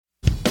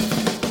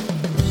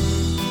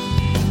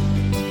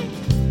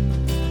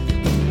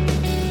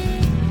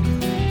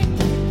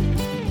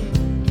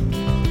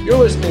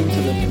listening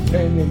to the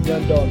Companion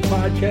Gun Dog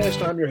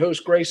Podcast. I'm your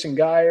host, Grayson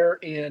Geyer,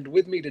 and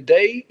with me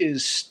today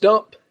is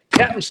Stump,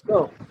 Cap'n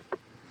Stump.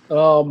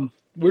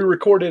 We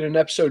recorded an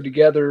episode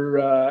together,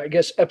 I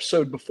guess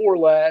episode before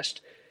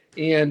last,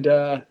 and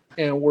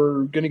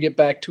we're going to get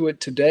back to it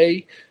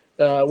today.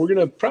 We're going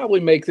to probably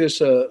make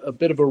this a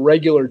bit of a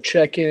regular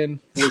check-in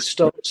with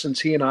Stump since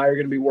he and I are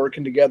going to be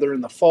working together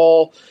in the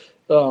fall.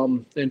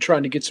 And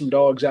trying to get some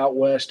dogs out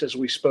west, as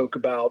we spoke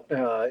about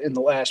in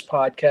the last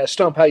podcast.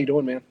 Stump, how you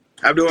doing, man?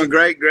 I'm doing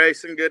great,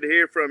 Grayson. Good to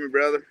hear from you,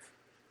 brother.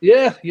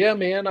 Yeah,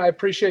 man. I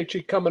appreciate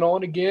you coming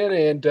on again,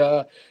 and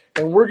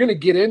we're going to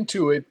get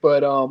into it.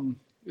 But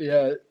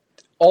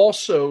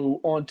also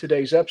on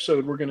today's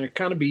episode, we're going to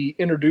kind of be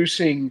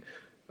introducing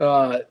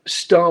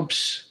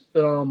Stump's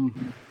kind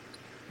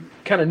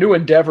of new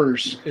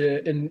endeavors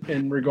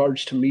in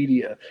regards to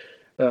media.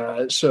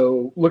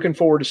 So looking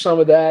forward to some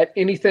of that.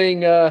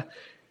 Anything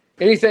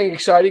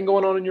exciting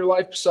going on in your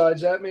life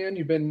besides that, man?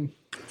 You've been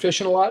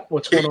fishing a lot?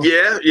 What's going on?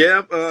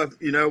 Yeah.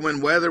 When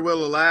weather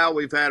will allow,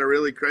 we've had a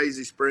really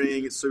crazy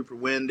spring. It's super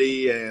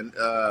windy, and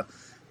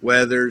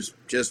weather's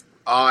just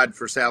odd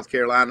for South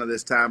Carolina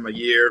this time of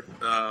year.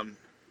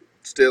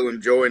 Still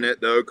enjoying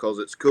it, though, because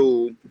it's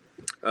cool.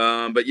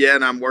 And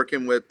I'm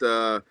working with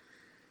the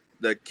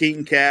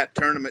King Cat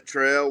Tournament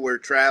Trail. We're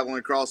traveling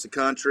across the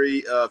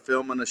country,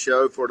 filming a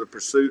show for the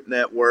Pursuit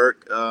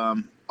Network,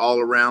 all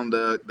around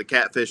the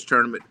Catfish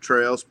Tournament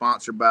Trail,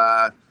 sponsored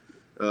by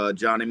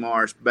Johnny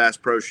Marsh, Bass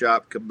Pro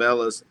Shop,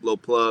 Cabela's, little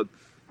plug.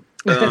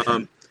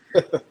 And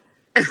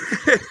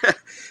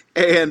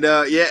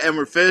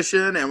we're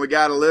fishing, and we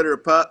got a litter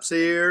of pups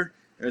here.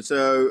 And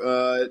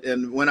so,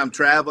 and when I'm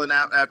traveling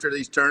out after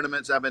these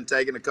tournaments, I've been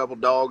taking a couple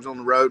dogs on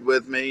the road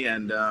with me,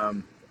 and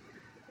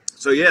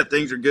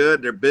things are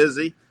good. They're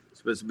busy.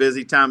 It's a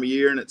busy time of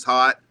year, and it's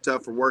hot,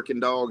 tough for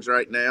working dogs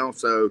right now.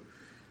 So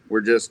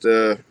we're just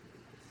doing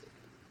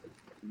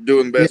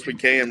the best we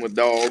can with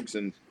dogs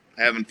and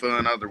having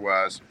fun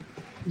otherwise.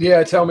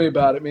 Yeah, tell me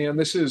about it, man.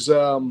 This is,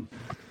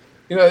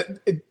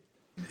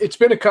 it's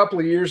been a couple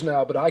of years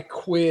now, but I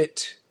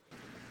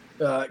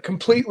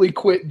completely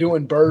quit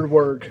doing bird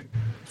work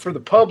for the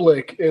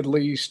public, at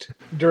least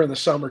during the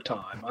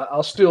summertime.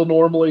 I'll still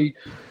normally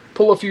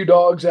pull a few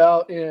dogs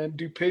out and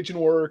do pigeon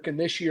work. And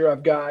this year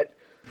I've got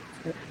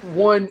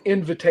one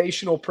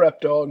invitational prep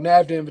dog,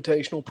 NAVD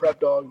invitational prep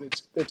dog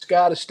that's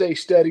got to stay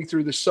steady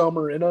through the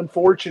summer. And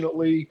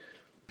unfortunately,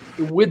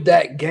 with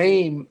that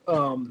game,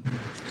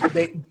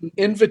 the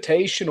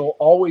invitational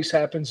always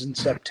happens in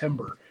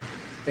September.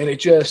 And it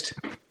just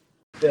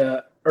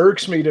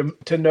irks me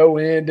to no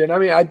end. And I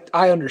mean,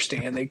 I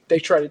understand they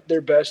try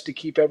their best to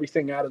keep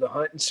everything out of the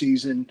hunting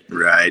season.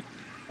 Right.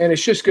 And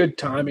it's just good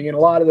timing. And a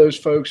lot of those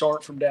folks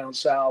aren't from down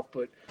south,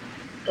 but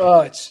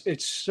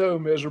it's so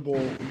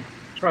miserable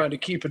trying to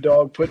keep a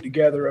dog put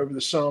together over the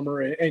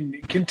summer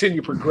and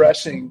continue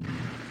progressing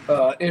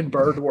in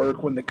bird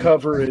work when the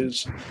cover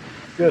is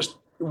just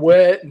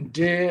wet and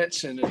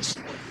dense and it's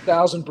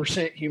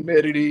 1,000%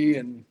 humidity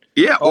and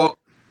all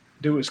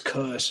do is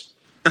cuss.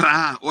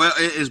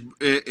 It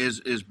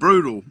is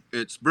brutal.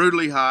 It's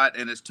brutally hot,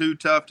 and it's too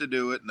tough to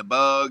do it. And the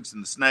bugs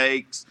and the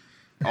snakes,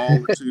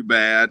 all too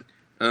bad.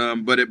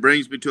 But it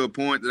brings me to a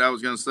point that I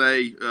was going to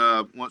say,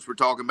 once we're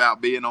talking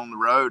about being on the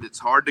road, it's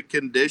hard to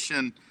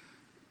condition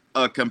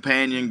a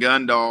companion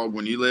gun dog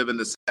when you live in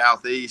the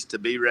Southeast to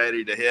be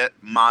ready to hit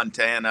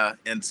Montana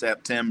in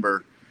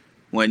September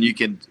when you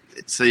can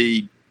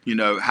see,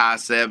 high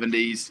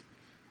 70s,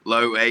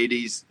 low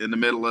 80s in the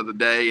middle of the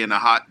day in a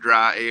hot,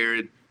 dry,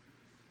 arid,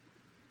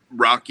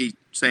 rocky,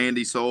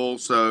 sandy soil.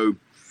 So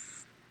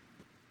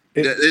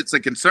it's a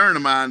concern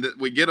of mine that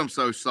we get them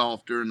so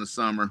soft during the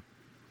summer.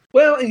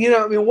 Well,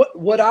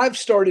 what I've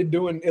started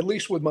doing, at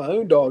least with my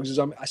own dogs, is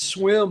I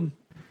swim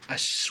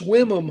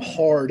them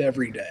hard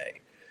every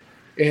day,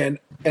 and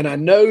I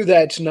know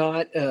that's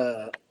not.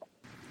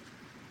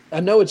 I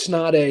know it's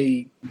not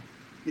a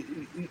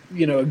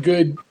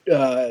good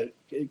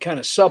kind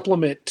of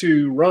supplement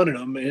to running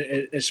them,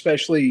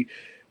 especially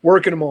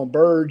working them on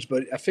birds.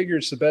 But I figure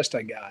it's the best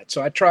I got,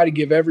 so I try to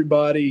give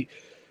everybody,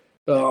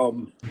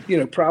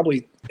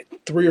 probably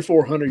 300 or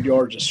 400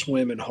 yards of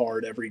swimming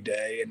hard every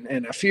day.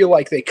 And I feel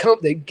like they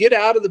get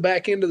out of the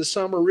back end of the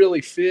summer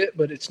really fit,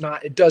 but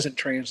it doesn't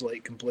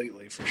translate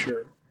completely for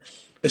sure.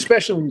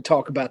 Especially when you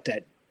talk about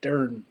that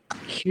darn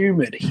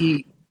humid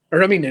heat,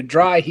 the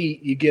dry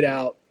heat you get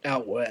out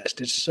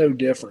west. It's so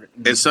different.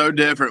 It's so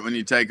different when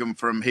you take them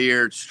from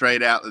here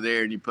straight out to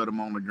there and you put them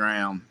on the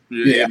ground.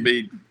 Yeah. It'd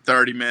be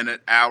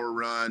 30-minute, hour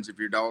runs if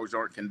your dogs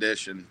aren't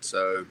conditioned.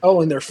 So.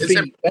 Oh, and their feet.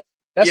 And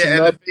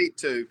the feet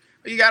too.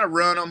 You got to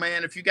run them,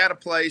 man. If you got a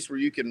place where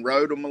you can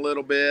road them a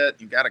little bit,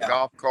 you got a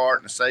golf cart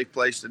and a safe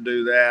place to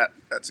do that,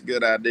 that's a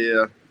good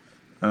idea.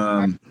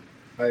 I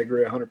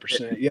agree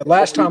 100%. Yeah,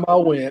 last time I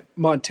went,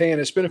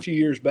 Montana, it's been a few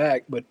years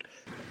back, but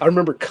I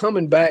remember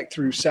coming back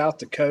through South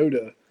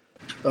Dakota.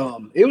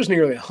 It was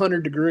nearly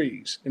 100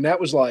 degrees, and that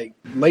was like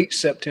late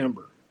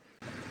September.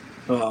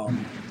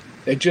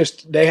 They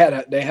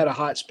had a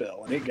hot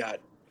spell, and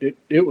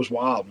it was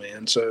wild,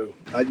 man. So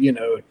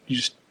you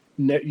just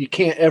you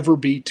can't ever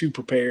be too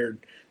prepared.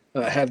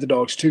 Have the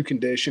dogs too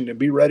conditioned and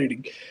be ready to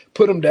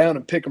put them down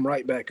and pick them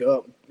right back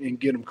up and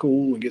get them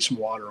cool and get some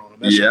water on them.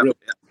 That's a real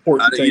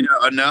important thing.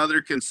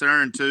 Another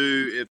concern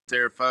too, if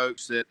there are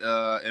folks that,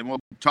 and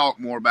we'll talk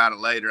more about it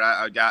later.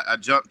 I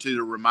jumped to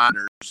the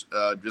reminders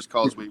just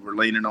because we were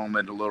leaning on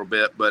it a little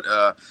bit, but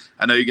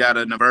I know you got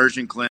an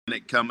aversion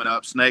clinic coming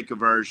up, snake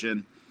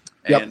aversion,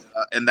 and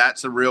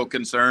that's a real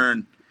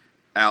concern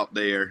out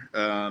there.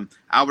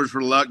 I was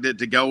reluctant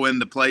to go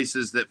into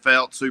places that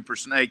felt super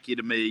snaky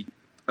to me.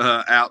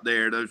 Out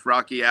there, those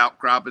rocky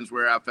outcroppings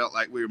where I felt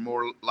like we were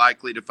more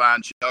likely to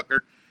find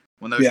chucker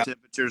when those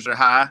temperatures are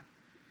high.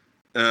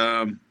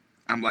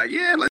 I'm like,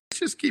 let's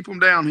just keep them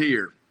down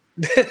here.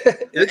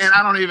 And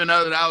I don't even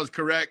know that I was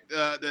correct,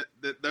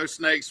 that those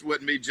snakes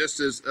wouldn't be just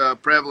as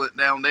prevalent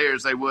down there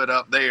as they would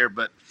up there.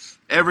 But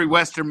every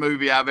Western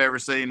movie I've ever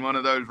seen, one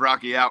of those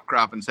rocky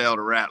outcroppings held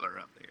a rattler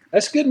up there.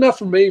 That's good enough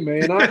for me,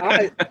 man.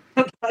 I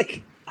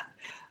like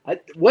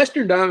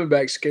Western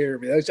Diamondbacks scare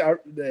me.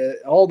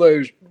 All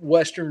those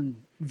Western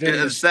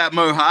venomous. It's that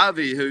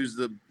Mojave who's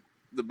the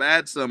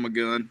bad summer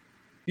gun.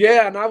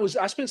 Yeah, and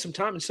I spent some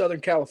time in Southern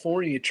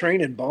California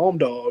training bomb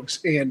dogs,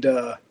 and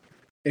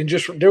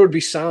just there would be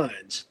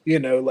signs,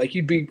 like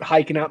you'd be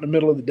hiking out in the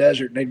middle of the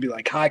desert, and they'd be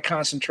like high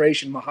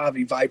concentration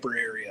Mojave viper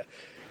area,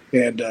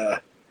 and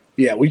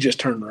we just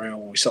turned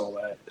around when we saw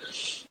that.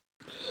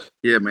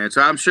 Yeah, man.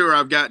 So I'm sure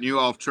I've gotten you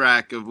off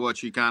track of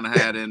what you kind of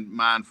had in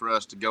mind for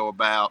us to go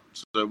about,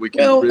 so we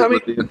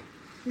can.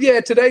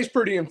 Today's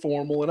pretty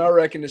informal, and I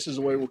reckon this is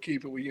the way we'll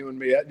keep it with you and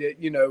me.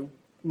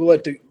 We'll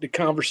let the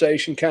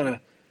conversation kind of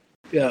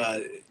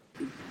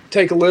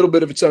take a little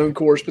bit of its own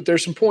course, but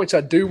there's some points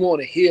I do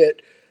want to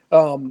hit.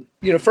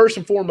 First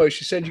and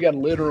foremost, you said you got a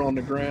litter on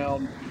the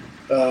ground.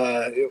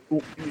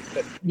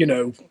 We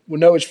know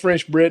it's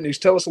French Brittany's.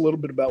 Tell us a little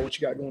bit about what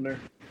you got going there.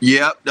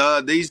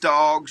 Yep. These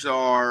dogs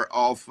are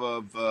off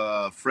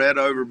of Fred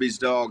Overby's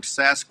dog,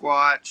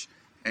 Sasquatch,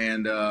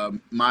 and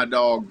my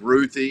dog,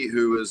 Ruthie,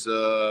 who is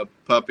a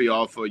puppy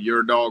off of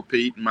your dog,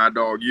 Pete, and my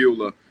dog,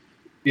 Eula.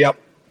 Yep.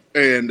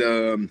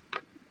 And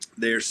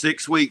they're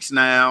 6 weeks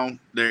now.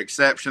 They're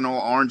exceptional,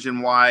 orange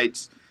and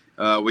whites.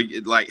 We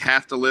like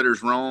half the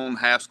litter's roan,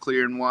 half's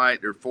clear and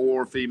white. They're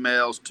 4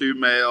 females, 2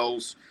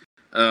 males.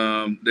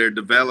 They're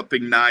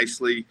developing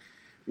nicely.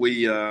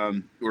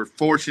 We're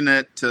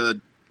fortunate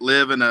to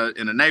live in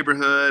a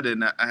neighborhood,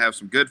 and I have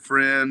some good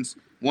friends.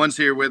 One's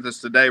here with us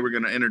today. We're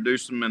going to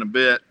introduce them in a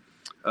bit.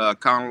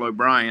 Connell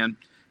O'Brien.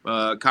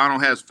 Connell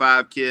has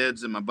 5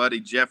 kids, and my buddy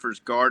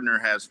Jeffers Gardner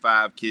has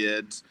 5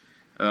 kids,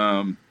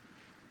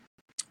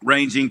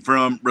 ranging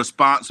from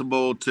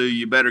responsible to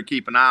you better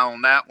keep an eye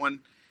on that one.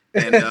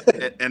 And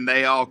and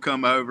they all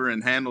come over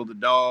and handle the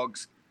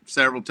dogs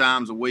several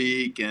times a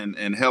week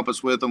and help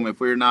us with them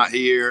if we're not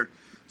here.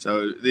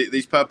 So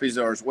these puppies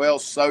are as well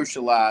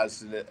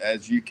socialized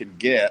as you can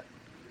get.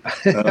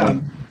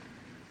 So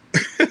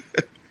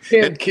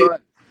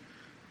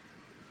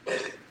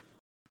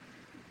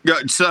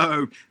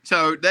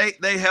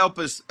they help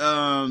us.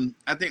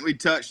 I think we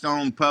touched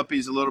on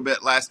puppies a little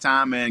bit last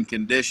time and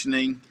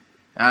conditioning.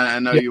 I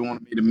know you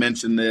wanted me to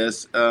mention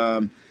this.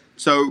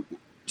 So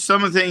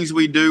some of the things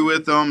we do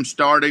with them,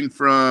 starting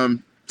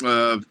from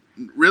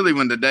really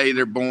when the day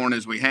they're born,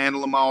 is we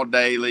handle them all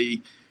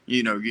daily.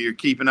 You're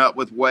keeping up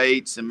with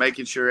weights and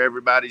making sure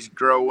everybody's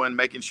growing,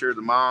 making sure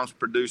the mom's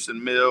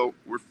producing milk.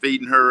 We're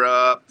feeding her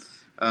up.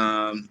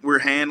 We're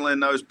handling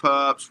those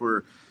pups.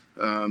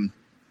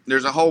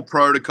 There's a whole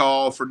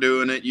protocol for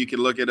doing it. You can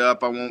look it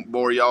up. I won't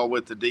bore y'all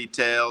with the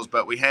details,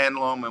 but we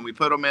handle them and we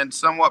put them in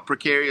somewhat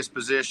precarious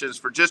positions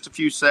for just a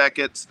few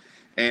seconds.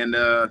 And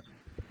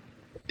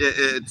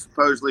it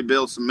supposedly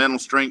builds some mental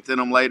strength in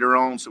them later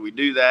on. So we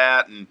do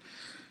that. And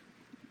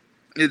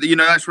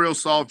that's real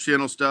soft,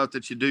 gentle stuff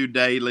that you do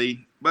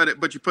daily,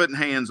 but you're putting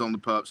hands on the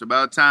pups. So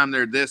by the time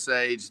they're this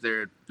age,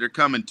 they're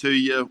coming to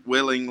you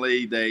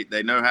willingly.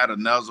 They know how to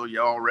nuzzle you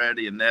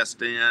already and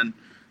nest in.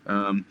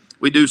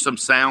 We do some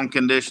sound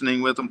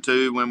conditioning with them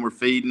too when we're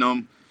feeding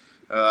them.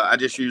 I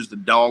just use the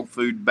dog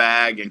food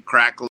bag and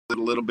crackle it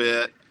a little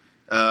bit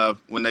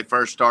when they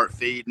first start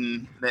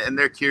feeding, and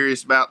they're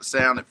curious about the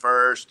sound at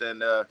first,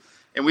 and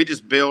we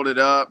just build it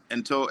up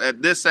until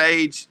at this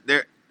age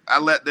I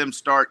let them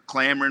start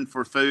clamoring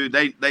for food.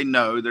 They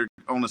know they're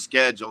on a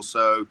schedule,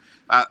 so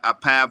I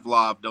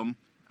Pavloved them.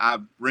 I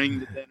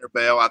ring the dinner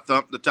bell. I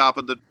thump the top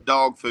of the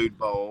dog food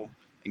bowl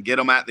and get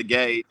them at the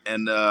gate,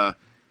 and I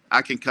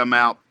can come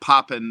out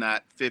popping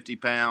that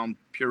 50-pound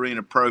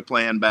Purina Pro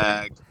Plan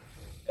bag,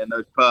 and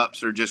those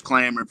pups are just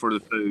clamoring for the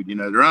food.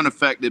 They're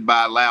unaffected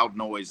by loud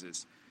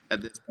noises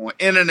at this point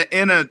in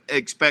an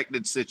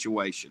expected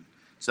situation.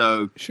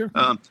 So sure.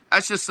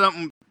 That's just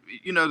something.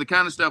 The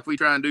kind of stuff we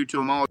try and do to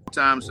them all the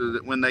time so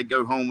that when they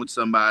go home with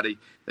somebody,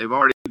 they've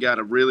already got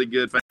a really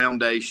good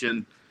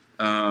foundation.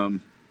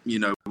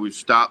 We've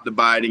stopped the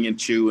biting and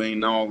chewing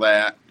and all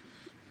that.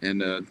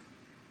 And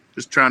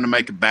just trying to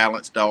make a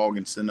balanced dog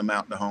and send them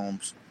out to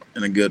homes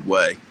in a good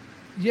way.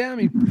 Yeah, I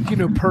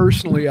mean,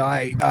 personally,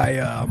 I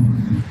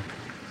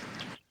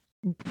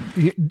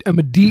am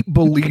a deep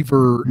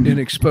believer in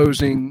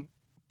exposing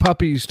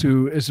puppies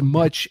to as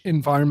much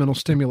environmental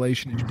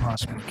stimulation as you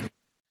possibly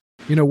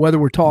can. Whether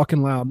we're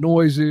talking loud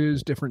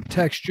noises, different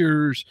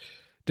textures,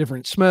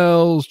 different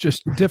smells,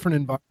 just different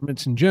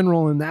environments in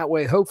general. And that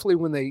way, hopefully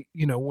when they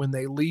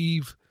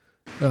leave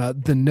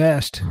the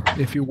nest,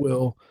 if you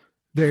will,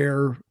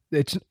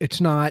 it's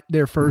not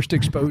their first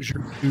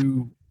exposure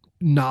to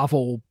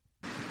novel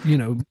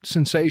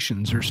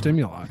sensations or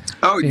stimuli.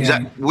 Oh,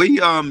 exactly.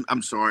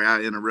 I'm sorry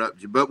I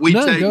interrupt you, but we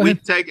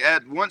take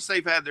once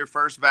they've had their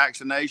first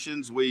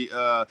vaccinations, we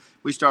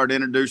start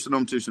introducing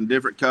them to some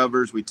different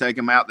covers. We take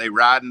them out, they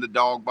ride in the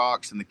dog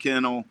box in the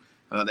kennel.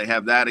 They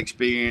have that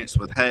experience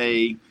with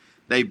hay.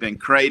 They've been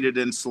crated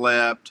and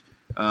slept.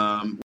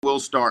 We'll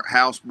start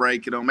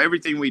housebreaking them.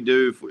 Everything we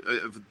do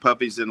if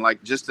puppies in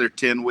like just their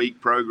 10-week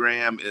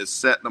program is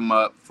setting them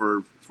up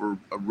for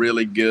a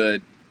really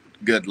good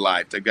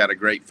life. They've got a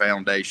great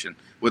foundation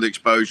with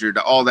exposure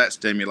to all that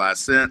stimuli,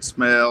 scent,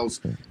 smells,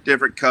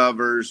 different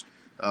covers,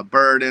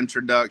 bird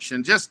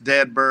introduction, just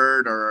dead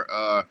bird or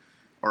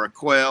a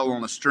quail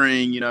on a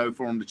string,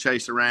 for them to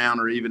chase around,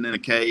 or even in a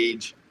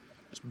cage.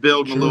 Just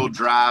building a little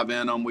drive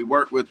in them. We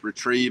work with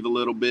retrieve a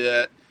little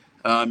bit.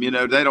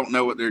 They don't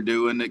know what they're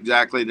doing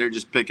exactly. They're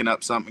just picking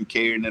up something,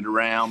 carrying it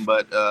around.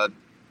 But,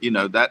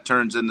 that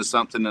turns into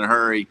something in a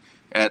hurry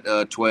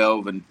at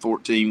 12 and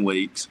 14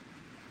 weeks.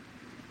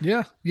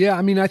 Yeah. Yeah.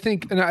 I mean, I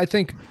think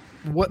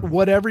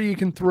whatever you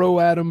can throw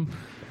at them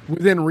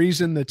within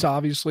reason, that's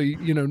obviously,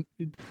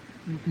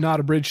 not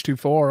a bridge too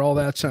far. All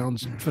that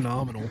sounds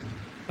phenomenal.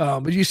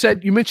 But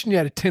you mentioned you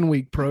had a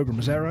 10-week program.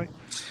 Is that right?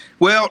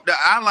 Well,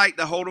 I like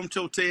to hold them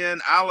till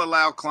 10. I'll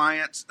allow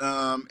clients,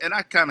 and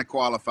I kind of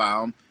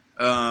qualify them.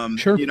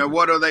 Sure.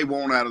 What do they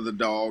want out of the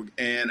dog?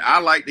 And I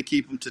like to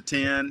keep them to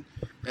 10.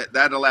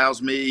 That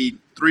allows me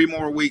 3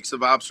 more weeks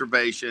of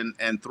observation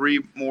and 3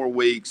 more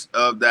weeks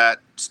of that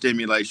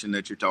stimulation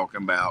that you're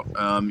talking about.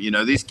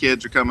 These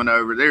kids are coming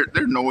over.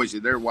 They're noisy.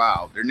 They're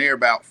wild. They're near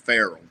about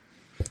feral.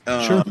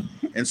 Sure.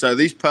 And so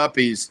these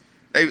puppies,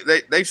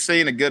 they've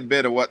seen a good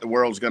bit of what the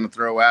world's going to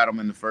throw at them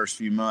in the first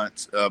few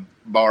months,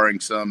 barring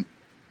something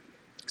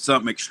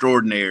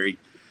extraordinary.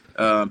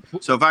 So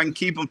if I can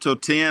keep them till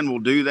 10, we'll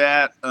do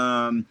that.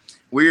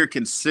 We are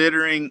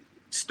considering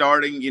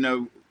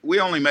starting, we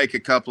only make a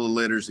couple of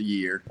litters a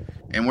year,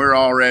 and we're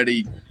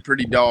already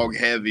pretty dog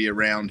heavy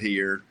around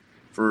here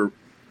for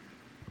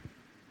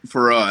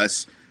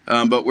us.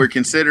 But we're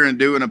considering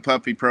doing a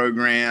puppy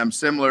program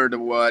similar to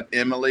what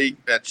Emily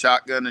at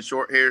Shotgun and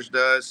Short Hairs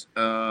does.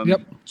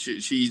 Yep.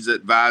 She's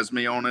advised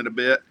me on it a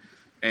bit,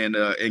 and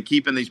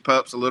keeping these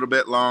pups a little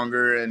bit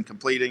longer and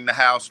completing the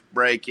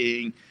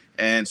housebreaking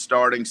and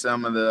starting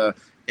some of the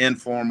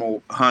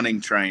informal hunting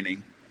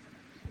training.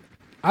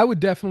 I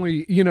would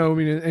definitely,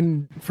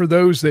 and for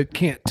those that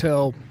can't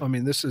tell, I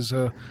mean, this is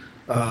a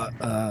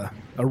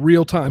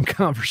real-time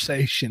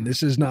conversation.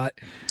 This is not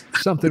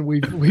something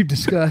we've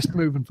discussed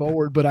moving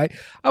forward, but I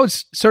would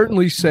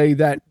certainly say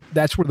that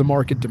that's where the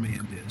market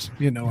demand is.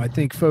 I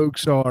think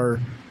folks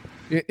are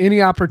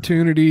any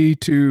opportunity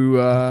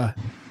to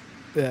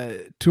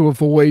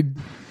avoid,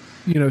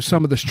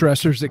 some of the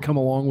stressors that come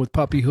along with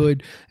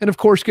puppyhood, and of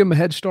course, give them a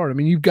head start. I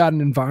mean, you've got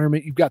an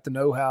environment, you've got the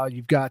know-how,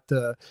 you've got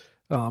the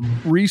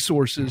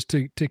resources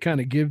to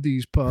kind of give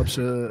these pups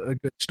a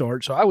good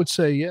start. So I would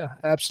say, yeah,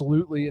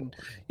 absolutely. And,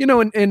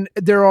 and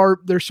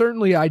there's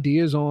certainly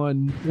ideas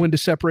on when to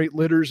separate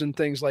litters and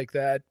things like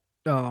that.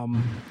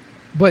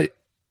 But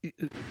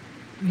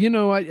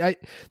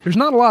there's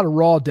not a lot of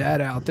raw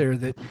data out there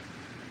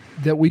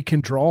that we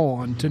can draw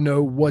on to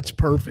know what's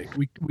perfect.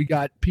 We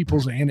got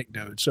people's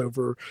anecdotes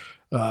over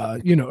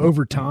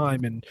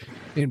time.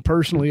 And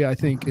personally, I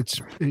think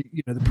it's,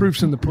 the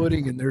proof's in the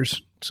pudding, and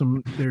there's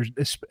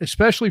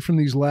especially from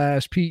these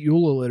last Pete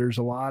Eula litters,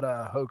 a lot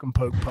of hoke and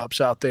poke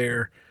pups out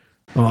there,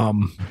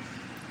 putting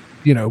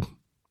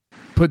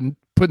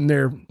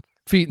their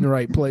feet in the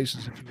right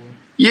places, if you will.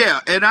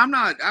 Yeah, and I'm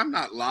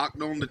not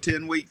locked on the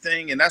 10-week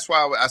thing, and that's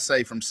why I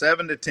say from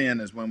 7 to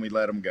 10 is when we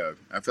let them go.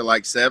 I feel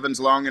like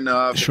 7's long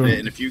enough, sure.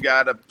 And if you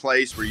got a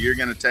place where you're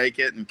going to take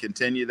it and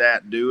continue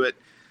that, do it.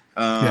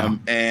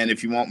 And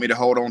if you want me to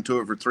hold on to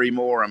it for 3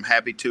 more, I'm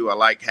happy to. I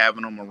like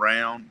having them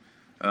around.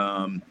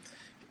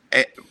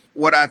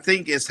 What I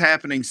think is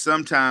happening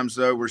sometimes,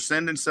 though, we're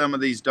sending some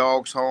of these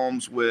dogs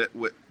homes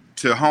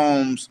to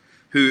homes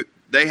who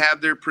they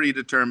have their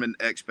predetermined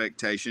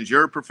expectations.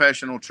 You're a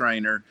professional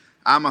trainer.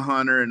 I'm a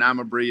hunter and I'm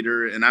a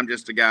breeder, and I'm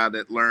just a guy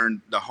that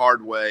learned the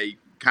hard way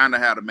kind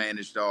of how to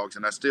manage dogs,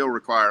 and I still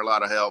require a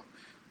lot of help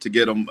to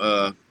get them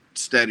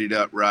steadied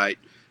up right.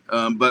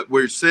 But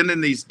we're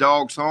sending these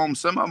dogs home.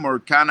 Some of them are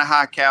kind of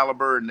high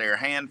caliber, and they're a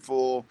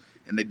handful,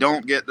 and they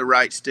don't get the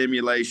right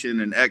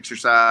stimulation and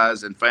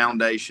exercise and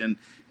foundation,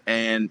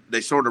 and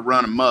they sort of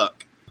run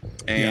amok.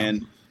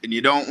 And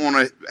you don't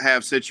want to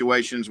have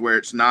situations where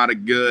it's not a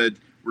good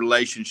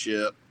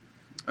relationship,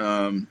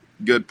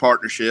 good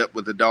partnership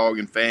with the dog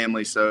and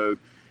family. So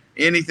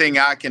anything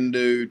I can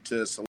do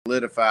to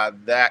solidify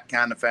that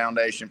kind of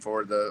foundation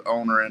for the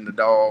owner and the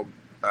dog,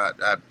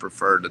 I'd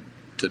prefer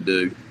to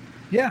do.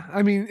 Yeah,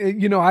 I mean,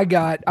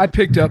 I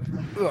picked up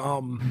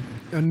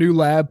a new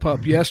lab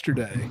pup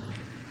yesterday,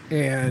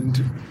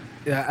 and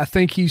yeah, I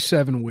think he's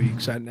 7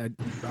 weeks. I'm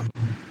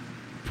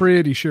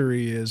pretty sure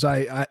he is.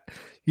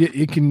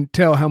 You can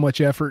tell how much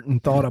effort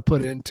and thought I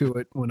put into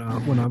it when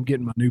I'm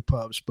getting my new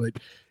pups. But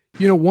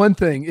one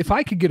thing, if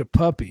I could get a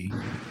puppy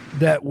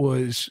that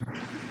was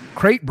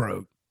crate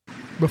broke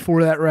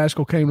before that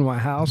rascal came to my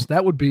house,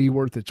 that would be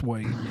worth its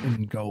weight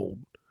in gold.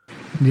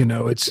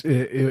 Just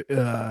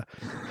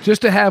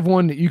to have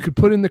one that you could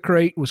put in the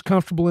crate, was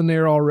comfortable in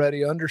there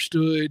already,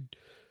 understood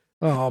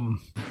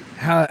um,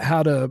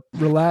 how to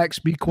relax,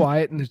 be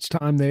quiet, and it's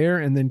time there,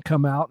 and then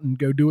come out and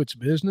go do its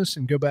business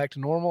and go back to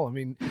normal. I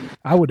mean,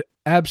 I would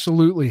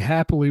absolutely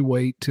happily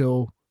wait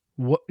till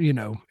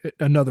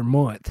another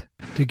month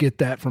to get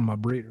that from my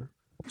breeder.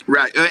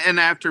 Right. And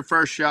after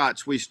first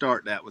shots, we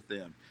start that with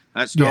them.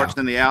 That Yeah. starts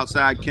in the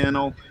outside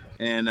kennel,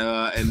 and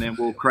then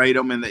we'll crate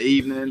them in the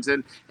evenings,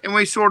 and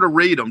we sort of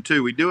read them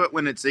too. We do it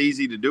when it's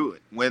easy to do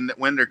it,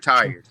 when they're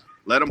tired.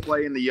 Let them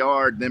play in the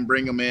yard, then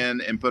bring them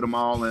in and put them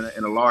all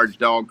in a large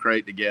dog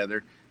crate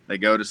together. They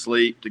go to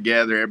sleep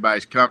together.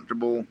 Everybody's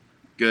comfortable,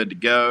 good to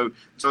go.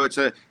 So it's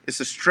a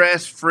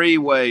stress-free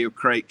way of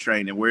crate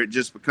training where it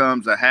just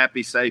becomes a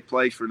happy, safe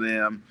place for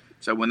them.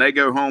 So when they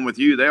go home with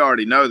you, they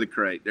already know the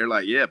crate. They're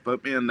like, yeah,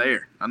 put me in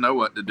there. I know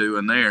what to do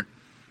in there.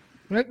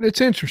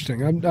 It's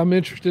interesting. I'm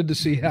interested to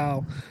see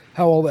how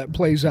all that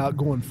plays out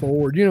going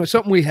forward.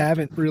 Something we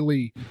haven't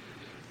really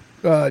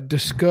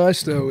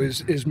discussed though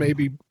is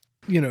maybe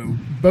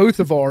both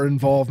of our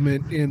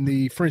involvement in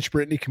the French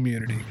Brittany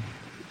community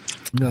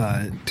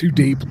too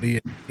deeply.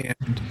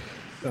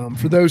 And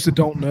for those that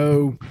don't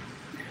know,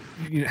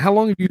 how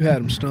long have you had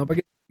them, Stump? I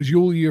guess was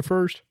Yule your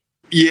first?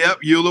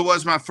 Yep, Eula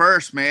was my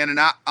first, man. And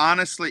I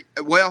honestly,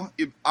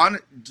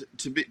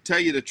 tell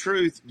you the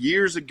truth,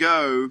 years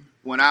ago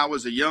when I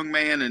was a young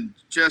man and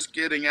just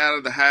getting out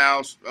of the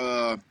house,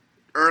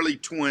 early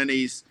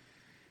 20s,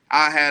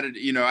 I had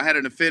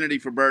an affinity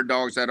for bird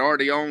dogs. I'd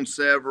already owned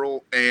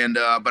several, and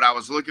but I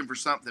was looking for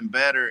something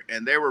better,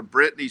 and there were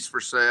Brittany's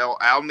for sale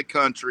out in the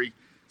country,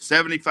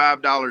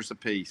 $75 a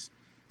piece.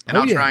 And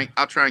Oh yeah.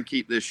 I'll try and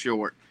keep this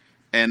short.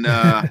 And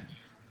I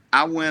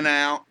went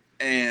out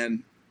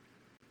and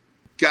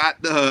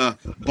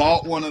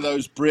bought one of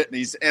those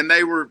Brittany's, and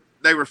they were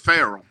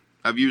feral.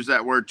 I've used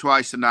that word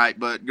twice tonight,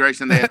 but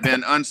Grayson, they had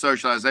been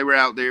unsocialized. They were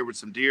out there with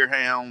some deer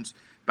hounds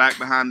back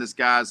behind this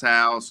guy's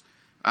house.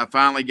 I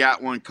finally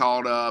got one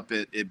caught up.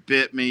 It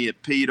bit me.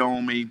 It peed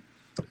on me.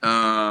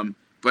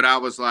 But I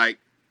was like,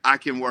 I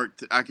can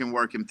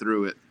work him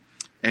through it.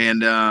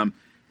 And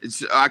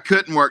I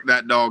couldn't work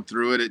that dog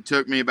through it. It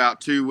took me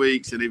about 2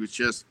 weeks, and he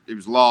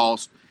was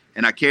lost.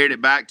 And I carried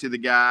it back to the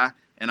guy,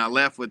 and I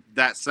left with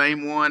that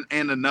same one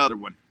and another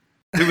one.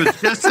 It was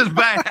just as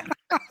bad.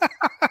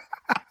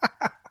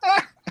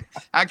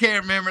 I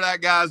can't remember that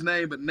guy's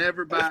name, but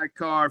never buy a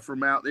car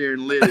from out there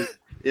in Liddy.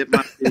 It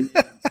might be.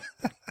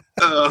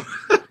 Oh,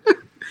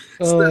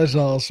 that's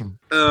awesome.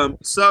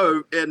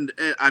 And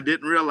I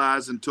didn't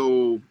realize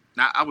until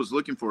I was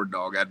looking for a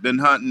dog. I'd been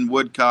hunting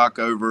woodcock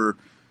over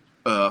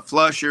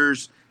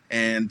flushers,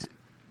 and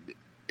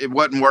it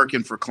wasn't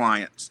working for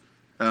clients.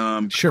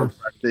 Sure.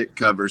 Thick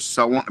covers.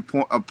 So I want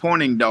a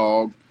pointing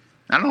dog.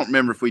 I don't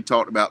remember if we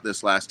talked about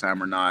this last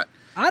time or not.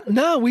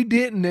 No, we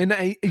didn't. And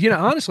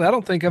honestly, I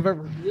don't think I've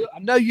ever. I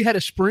know you had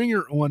a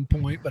Springer at one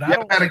point, but I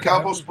don't. I had a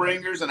couple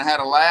Springers, and I had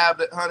a lab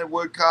that hunted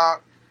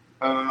woodcock.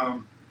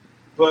 But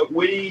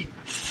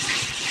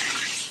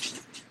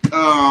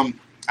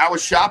I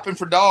was shopping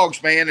for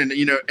dogs, man, and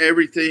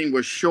everything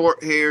was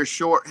short hairs,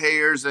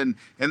 and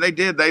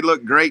they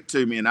looked great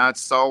to me, and I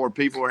saw where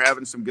people were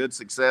having some good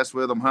success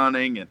with them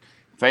hunting and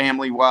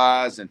family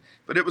wise,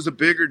 but it was a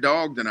bigger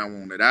dog than I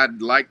wanted. I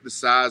liked the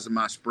size of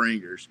my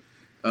Springers.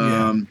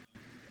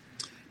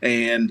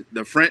 And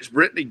the French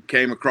Brittany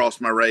came across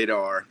my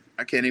radar.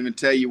 I can't even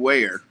tell you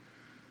where.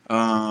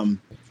 And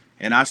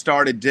I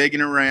started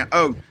digging around.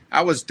 Oh,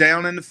 I was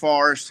down in the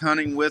forest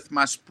hunting with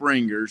my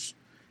Springers,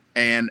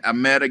 and I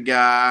met a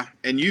guy,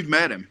 and you've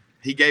met him.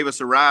 He gave us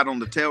a ride on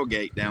the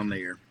tailgate down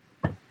there.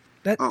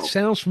 That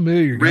sounds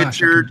familiar.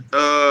 Richard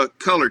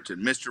Cullerton,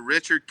 Mr.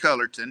 Richard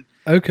Cullerton.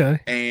 Okay.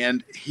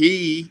 And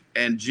he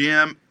and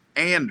Jim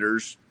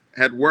Anders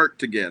had worked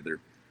together.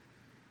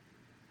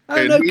 Oh,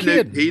 and no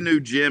kidding. He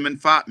knew Jim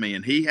and fought me,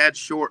 and he had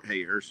short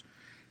hairs.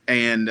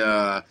 And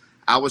I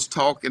was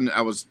telling him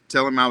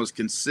I was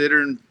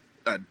considering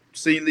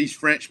seeing these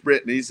French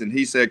Brittany's, and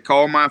he said,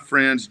 call my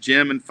friends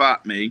Jim and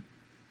fought me.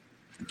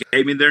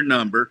 Gave me their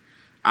number.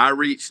 I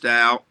reached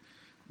out.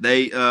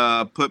 They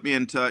put me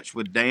in touch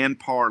with Dan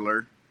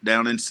Parler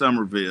down in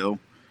Somerville.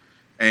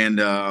 And,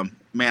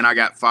 man, I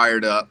got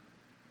fired up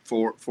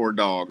for a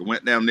dog. I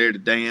went down there to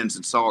Dan's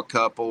and saw a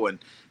couple, and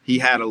he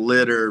had a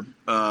litter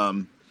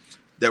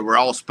that were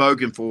all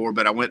spoken for,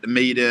 but I went to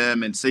meet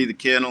him and see the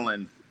kennel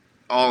and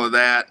all of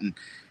that. And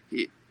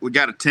we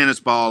got a tennis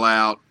ball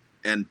out,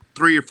 and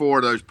 3 or 4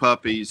 of those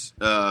puppies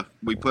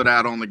we put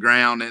out on the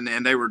ground,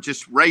 and they were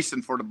just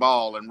racing for the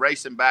ball and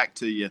racing back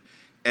to you.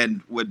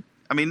 And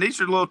I mean,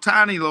 these are little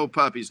tiny little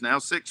puppies now,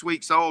 6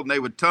 weeks old, and they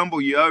would tumble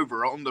you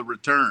over on the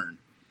return,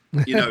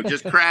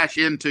 just crash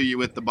into you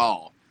with the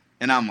ball.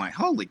 And I'm like,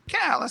 holy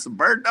cow, that's a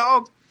bird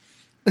dog.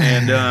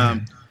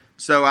 And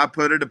so I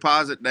put a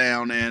deposit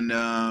down,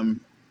 and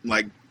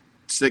like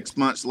 6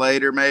 months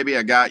later, maybe,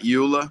 I got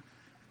Eula,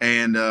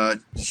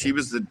 and she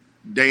was the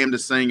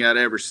damnedest thing I'd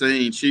ever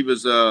seen. She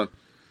was a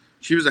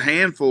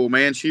handful,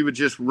 man. She would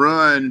just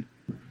run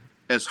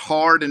as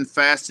hard and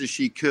fast as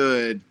she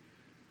could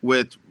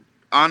with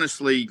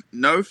honestly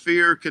no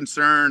fear or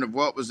concern of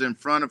what was in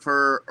front of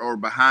her or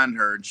behind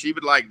her. And she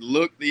would like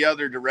look the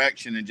other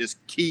direction and just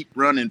keep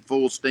running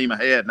full steam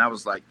ahead. And I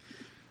was like,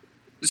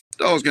 this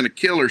dog's going to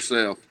kill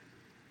herself.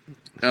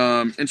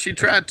 And she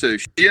tried to.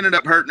 She ended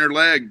up hurting her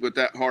leg with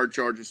that hard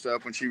charging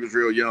stuff when she was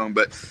real young.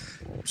 But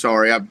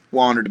sorry, I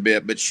wandered a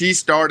bit. But she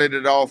started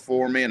it all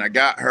for me, and I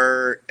got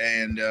her,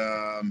 and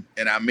I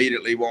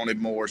immediately wanted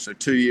more. So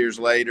 2 years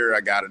later,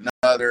 I got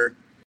another.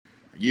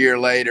 A year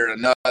later,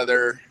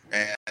 another.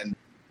 And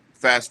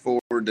fast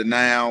forward to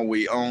now,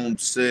 we own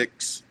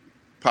 6,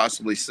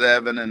 possibly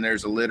 7, and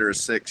there's a litter of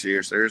 6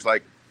 here. So there's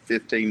like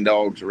 15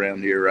 dogs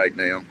around here right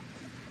now.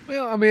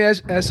 Well, I mean,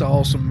 that's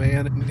awesome,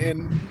 man.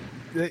 And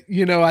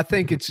I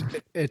think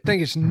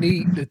it's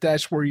neat that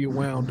that's where you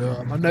wound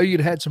up. I know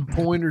you'd had some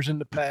pointers in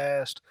the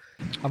past.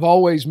 I've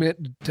always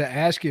meant to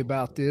ask you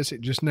about this.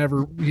 It just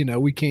never,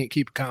 we can't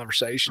keep a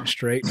conversation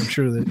straight. I'm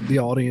sure that the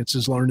audience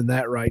is learning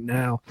that right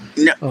now.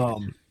 No.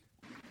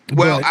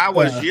 I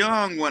was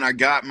young when I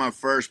got my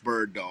first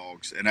bird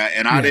dogs, and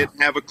I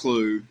didn't have a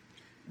clue.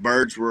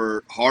 Birds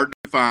were hard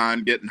to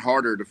find, getting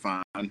harder to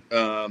find.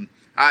 I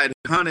had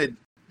hunted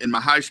in my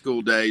high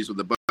school days with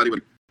a buddy.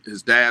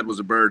 His dad was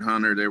a bird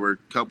hunter. There were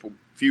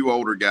few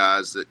older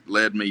guys that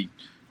led me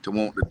to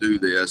want to do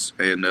this.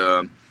 And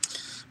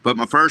but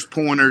my first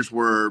pointers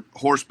were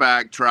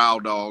horseback trial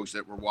dogs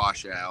that were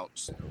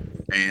washouts,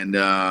 and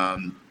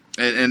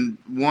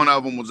one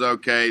of them was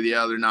okay, the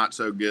other not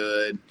so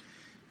good.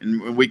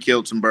 And we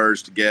killed some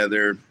birds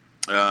together.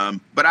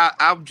 But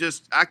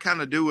I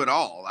kind of do it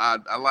all.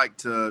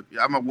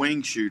 I'm a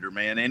wing shooter,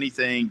 man.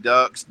 Anything,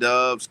 ducks,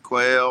 doves,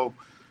 quail,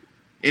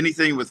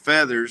 anything with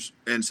feathers.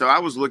 And so I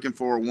was looking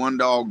for one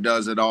dog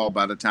does it all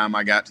by the time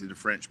I got to the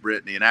French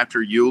Brittany. And after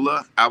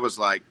Eula, I was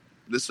like,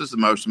 this is the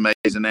most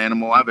amazing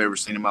animal I've ever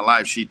seen in my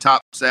life. She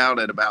tops out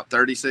at about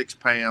 36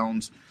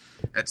 pounds.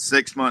 At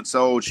 6 months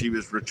old, she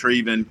was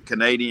retrieving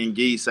Canadian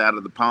geese out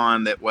of the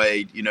pond that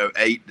weighed,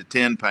 8 to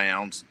 10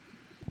 pounds.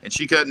 And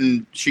she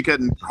couldn't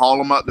haul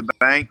them up the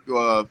bank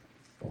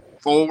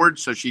forward,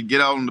 so she'd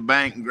get on the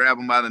bank and grab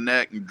them by the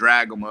neck and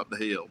drag them up the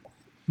hill.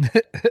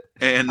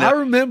 And I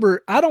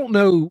remember, I don't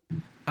know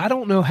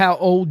how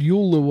old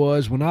Eula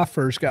was when I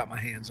first got my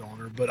hands on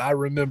her, but I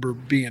remember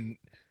being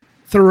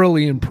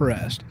thoroughly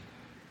impressed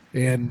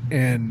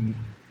and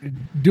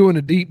doing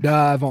a deep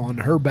dive on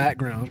her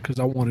background because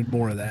I wanted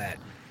more of that.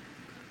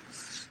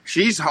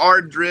 She's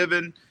hard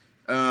driven.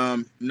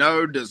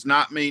 No does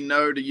not mean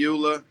no to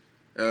Eula.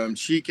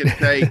 She can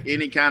take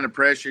any kind of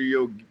pressure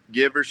you'll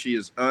give her. She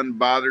is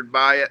unbothered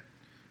by it.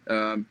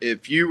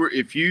 If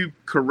you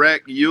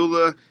correct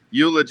Eula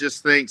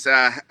just thinks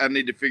I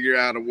need to figure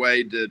out a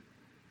way to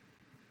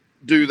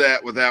do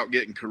that without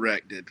getting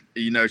corrected.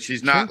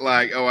 She's not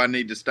like, oh, I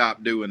need to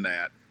stop doing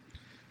that.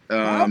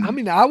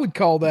 I would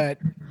call that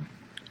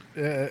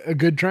a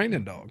good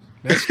training dog.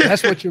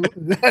 That's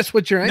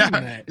what you're aiming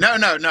at.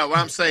 No.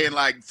 I'm saying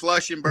like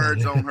flushing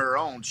birds on her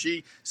own.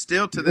 She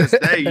still to this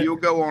day, you'll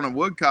go on a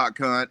woodcock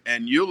hunt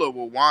and Eula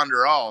will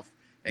wander off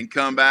and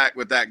come back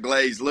with that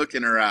glazed look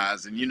in her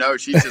eyes, and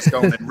she's just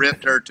going and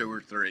ripped her 2 or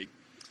 3,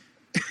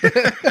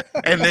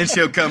 and then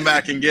she'll come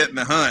back and get in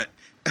the hunt.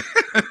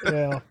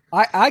 Yeah,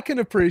 I can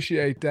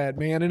appreciate that,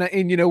 man, and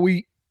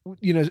we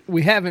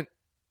hadn't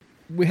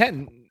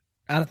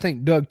I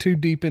think dug too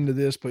deep into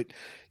this, but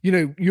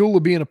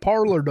Eula being a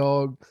parlor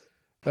dog.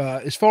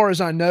 As far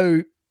as I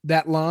know,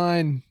 that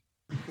line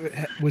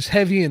was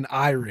heavy in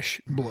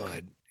Irish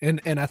blood. And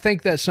I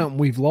think that's something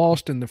we've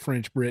lost in the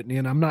French Brittany.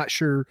 And I'm not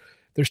sure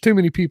there's too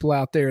many people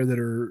out there that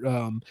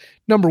are,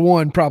 number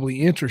one,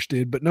 probably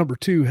interested, but number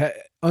two,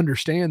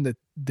 understand that,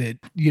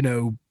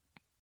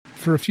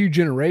 for a few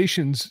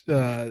generations,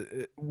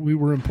 we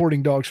were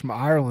importing dogs from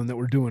Ireland that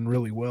were doing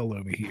really well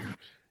over here.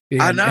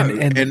 I know.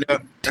 And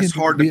that's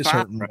hard to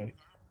find.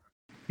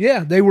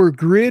 Yeah, they were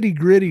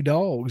gritty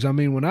dogs. I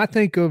mean, when I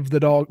think of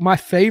my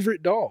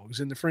favorite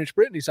dogs in the French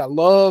Brittany's, I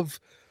love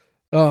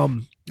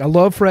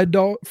Fred's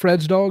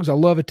dogs. I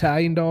love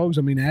Italian dogs.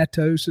 I mean,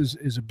 Atos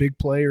is a big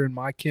player in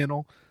my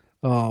kennel.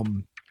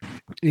 And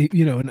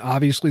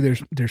obviously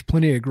there's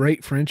plenty of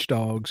great French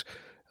dogs.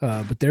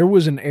 But there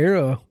was an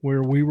era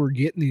where we were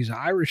getting these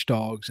Irish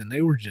dogs and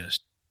they were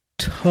just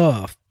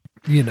tough,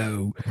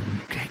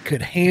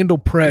 could handle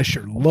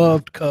pressure,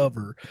 loved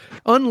cover.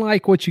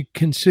 Unlike what you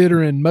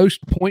consider in most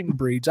pointing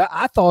breeds,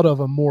 I thought of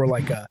them more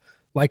like a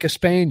like a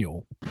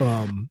spaniel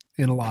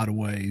in a lot of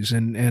ways,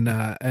 and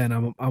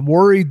I'm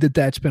worried that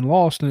that's been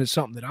lost, and it's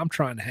something that I'm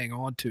trying to hang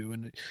on to.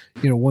 And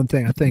one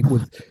thing I think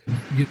with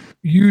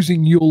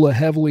using Eula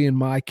heavily in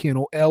my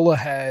kennel, Ella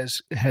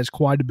has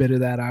quite a bit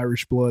of that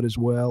Irish blood as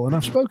well, and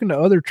I've spoken to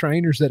other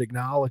trainers that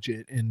acknowledge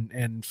it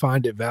and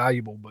find it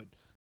valuable, but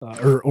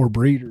or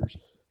breeders.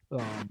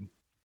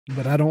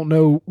 But I don't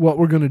know what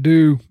we're going to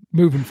do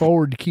moving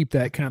forward to keep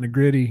that kind of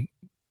gritty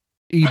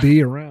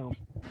EB around.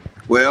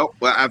 Well,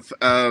 I've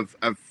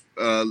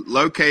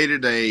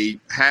located a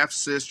half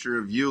sister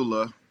of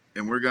Eula,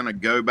 and we're going to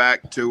go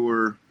back to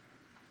her.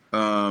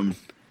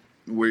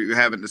 We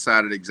haven't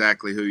decided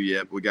exactly who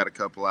yet. We got a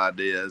couple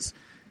ideas,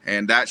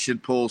 and that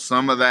should pull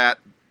some of that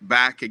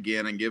back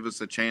again and give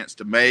us a chance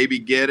to maybe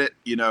get it.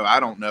 I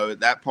don't know.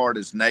 That part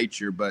is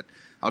nature, but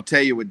I'll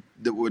tell you with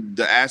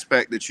the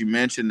aspect that you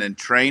mentioned in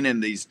training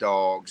these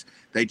dogs,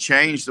 they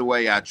change the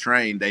way I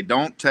train. They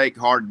don't take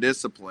hard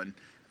discipline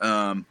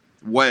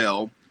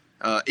well.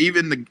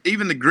 Even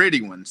the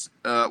gritty ones.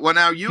 Well,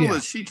 now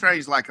Eula, she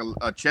trains like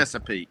a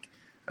Chesapeake,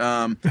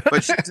 but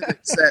she's an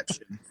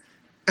exception.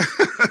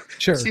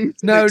 Sure.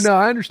 No,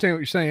 I understand what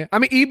you're saying. I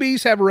mean,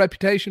 EBs have a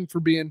reputation for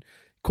being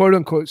 "quote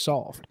unquote"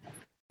 soft.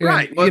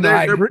 Right. Well,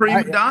 they're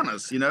prima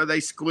donnas. They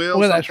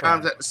squeal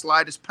sometimes at the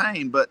slightest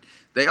pain, but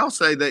they all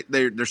say that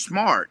they're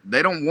smart.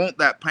 They don't want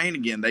that pain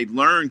again. They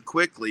learn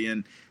quickly,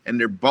 and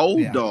they're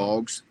bold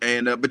dogs.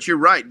 And but you're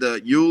right. The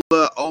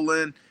Eula,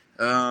 Olin,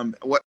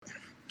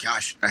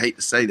 Gosh, I hate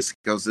to say this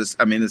because this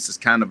is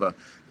kind of a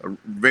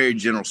very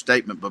general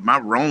statement, but my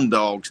roan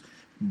dogs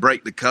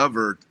break the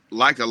cover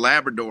like a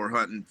Labrador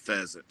hunting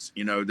pheasants.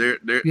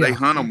 They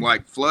hunt them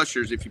like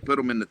flushers. If you put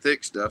them in the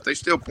thick stuff, they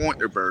still point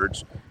their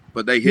birds,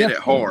 but they hit it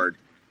hard.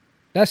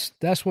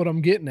 That's what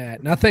I'm getting at.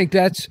 And I think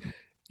that's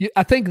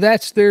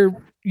their,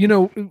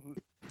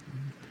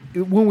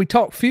 when we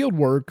talk field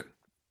work,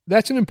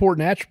 that's an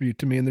important attribute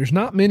to me. And there's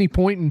not many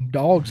pointing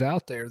dogs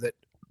out there that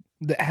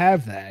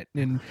have that.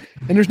 And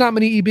there's not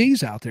many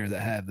EBs out there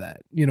that have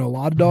that. A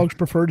lot of dogs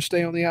prefer to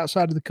stay on the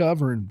outside of the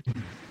cover and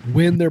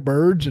win their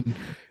birds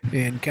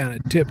and kind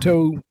of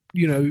tiptoe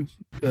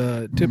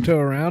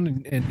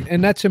around.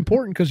 And that's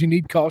important because you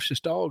need cautious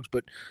dogs.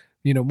 But,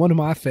 one of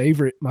my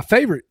favorite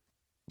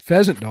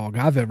pheasant dog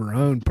I've ever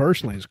owned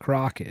personally is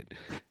Crockett.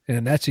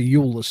 And that's a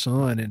Eula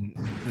son. And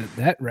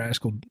that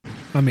rascal,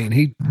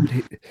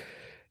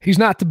 he's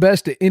not the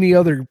best at any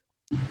other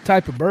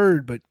type of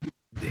bird, but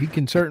he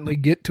can certainly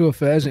get to a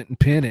pheasant and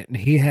pin it, and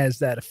he has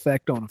that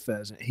effect on a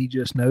pheasant. He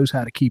just knows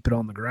how to keep it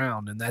on the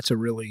ground, and that's a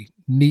really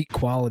neat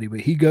quality,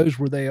 but he goes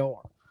where they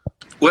are.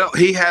 Well,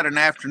 he had an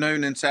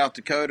afternoon in South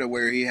Dakota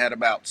where he had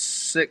about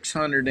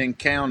 600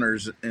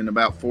 encounters in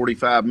about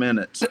 45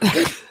 minutes.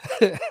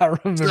 I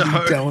remember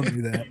you telling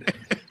me that.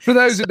 For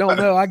those that don't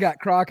know, I got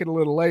Crockett a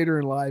little later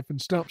in life,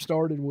 and Stump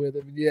started with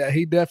him. Yeah,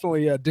 he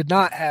definitely did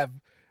not have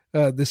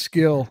the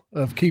skill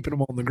of keeping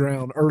them on the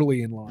ground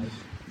early in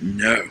life.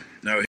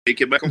 No, he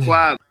could make them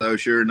fly though.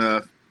 Sure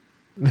enough,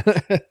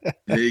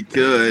 he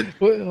could.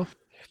 Well,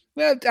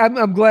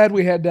 I'm glad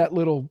we had that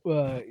little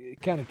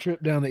kind of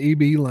trip down the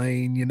EB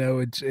lane.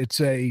 It's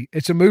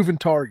a moving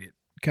target,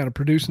 kind of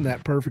producing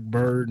that perfect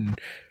bird.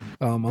 And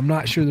I'm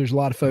not sure there's a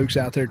lot of folks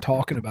out there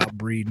talking about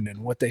breeding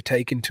and what they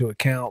take into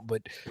account,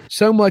 but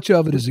so much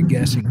of it is a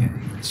guessing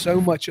game. So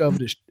much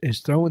of it is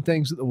throwing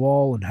things at the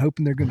wall and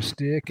hoping they're going to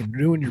stick and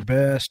doing your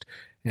best.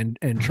 And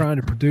trying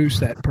to produce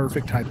that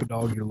perfect type of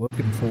dog you're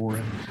looking for.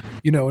 And,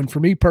 and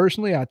for me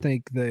personally, I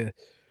think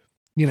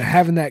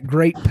having that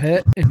great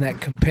pet and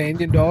that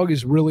companion dog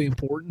is really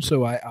important.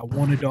 So I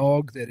want a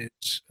dog that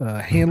is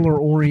handler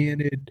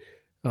oriented,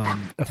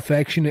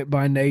 affectionate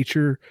by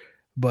nature,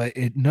 but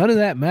none of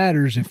that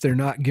matters if they're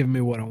not giving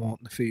me what I want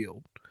in the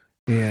field.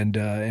 And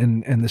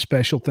the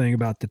special thing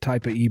about the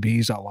type of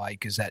EBs I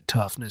like is that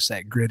toughness,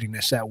 that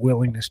grittiness, that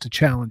willingness to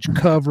challenge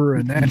cover,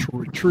 a natural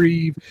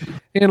retrieve,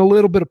 and a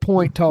little bit of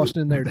point tossed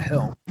in there to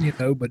help,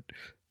 but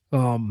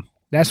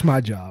that's my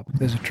job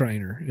as a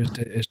trainer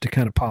is to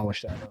kind of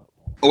polish that up.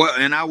 Well,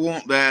 and I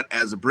want that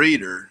as a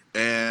breeder,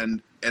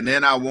 and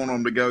then I want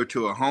them to go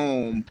to a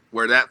home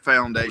where that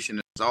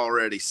foundation is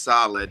already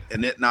solid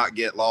and it not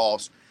get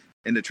lost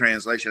in the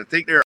translation. I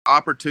think there are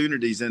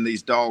opportunities in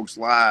these dogs'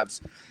 lives.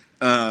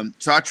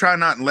 So I try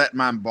not to let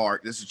mine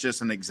bark. This is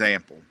just an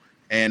example.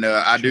 And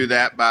I do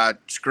that by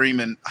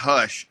screaming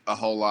hush a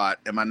whole lot.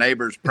 And my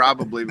neighbors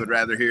probably would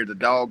rather hear the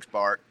dogs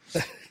bark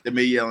than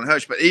me yelling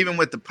hush. But even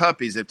with the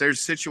puppies, if there's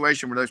a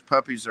situation where those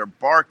puppies are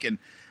barking,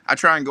 I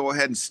try and go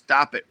ahead and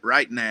stop it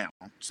right now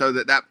so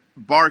that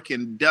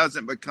barking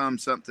doesn't become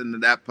something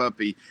that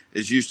puppy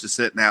is used to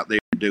sitting out there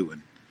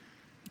doing.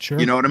 Sure.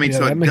 You know what I mean? Yeah,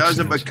 so it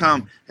doesn't sense.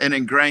 become an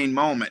ingrained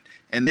moment.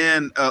 And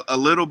then a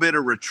little bit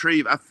of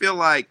retrieve. I feel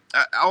like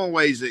I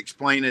always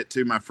explain it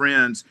to my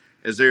friends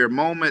as there are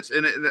moments,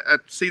 and I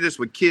see this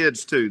with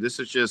kids too. This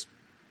is just,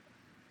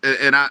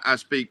 and I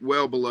speak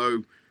well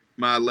below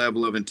my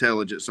level of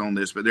intelligence on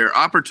this, but there are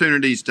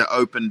opportunities to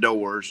open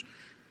doors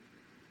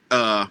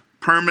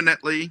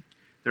permanently.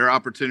 There are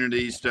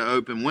opportunities to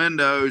open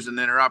windows, and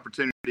then there are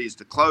opportunities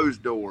to close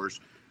doors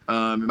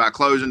By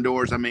closing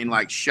doors, I mean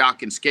like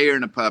shock and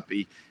scaring a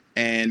puppy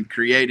and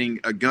creating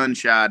a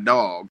gun-shy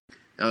dog.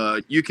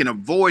 You can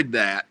avoid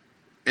that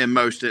in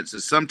most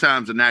instances.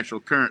 Sometimes the natural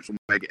occurrence will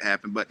make it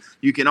happen, but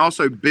you can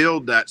also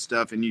build that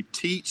stuff, and you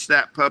teach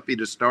that puppy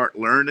to start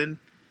learning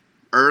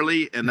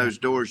early, and those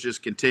doors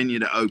just continue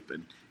to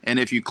open. And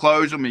if you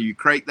close them and you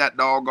crate that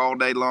dog all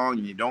day long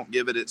and you don't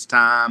give it its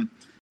time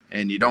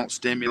and you don't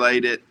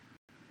stimulate it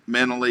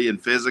mentally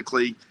and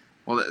physically,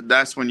 well,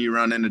 that's when you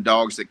run into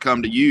dogs that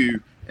come to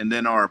you and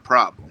then are a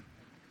problem.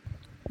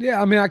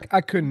 Yeah, I mean,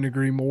 I couldn't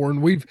agree more.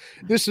 And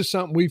this is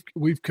something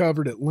we've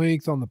covered at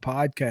length on the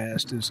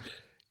podcast is,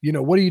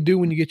 what do you do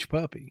when you get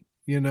your puppy?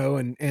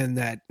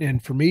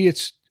 And for me,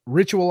 it's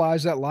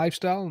ritualize that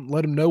lifestyle and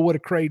let them know what a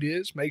crate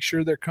is, make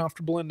sure they're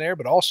comfortable in there,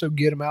 but also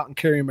get them out and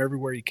carry them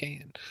everywhere you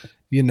can,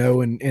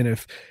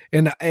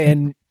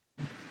 and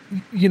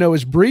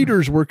as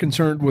breeders, we're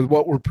concerned with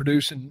what we're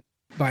producing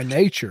by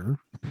nature.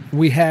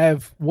 We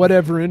have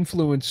whatever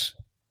influence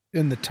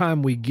in the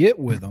time we get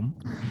with them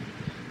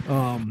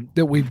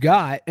that we've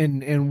got,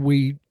 and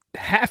we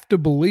have to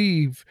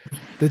believe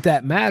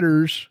that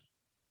matters,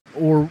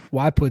 or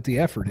why put the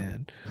effort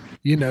in?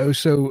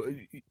 So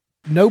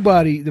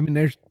nobody. I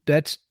mean,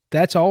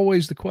 that's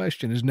always the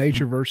question: is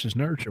nature versus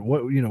nurture?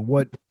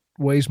 What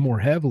weighs more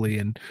heavily?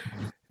 And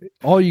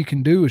all you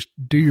can do is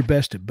do your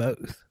best at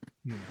both.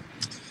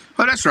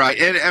 Well, that's right.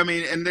 And I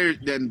mean,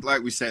 and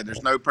like we said,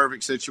 there's no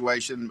perfect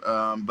situation,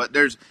 but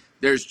there's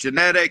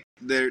genetic,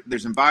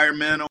 there's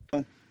environmental,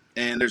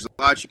 and there's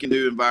a lot you can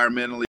do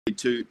environmentally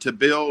to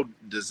build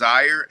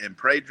desire and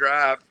prey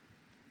drive,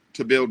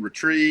 to build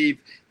retrieve,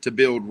 to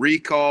build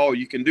recall.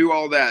 You can do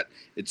all that.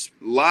 It's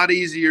a lot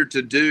easier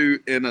to do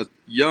in a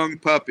young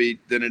puppy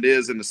than it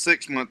is in a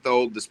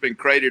 6-month-old that's been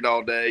crated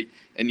all day,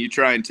 and you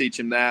try and teach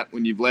him that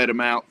when you've let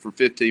him out for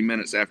 15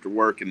 minutes after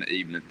work in the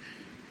evening.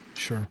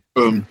 Sure.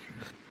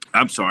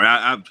 I'm sorry.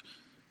 I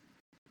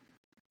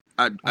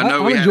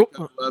know we had a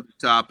couple other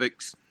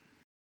topics.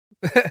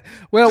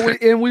 Well,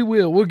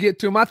 we'll get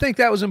to them. I think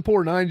that was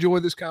important. I enjoy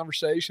this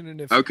conversation,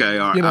 and okay,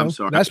 all right. I'm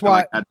sorry. That's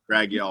why I had to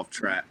drag you off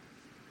track.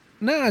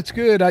 No, it's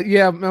good. I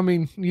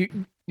mean,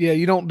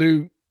 you don't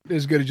do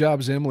as good a job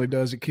as Emily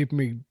does at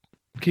keeping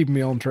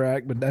me on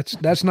track, but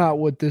that's not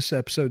what this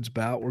episode's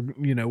about.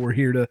 We're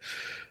here to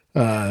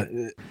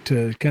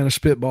kind of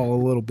spitball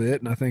a little bit,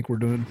 and I think we're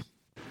doing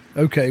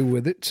okay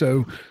with it.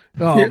 So,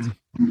 the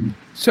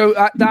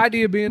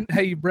idea being,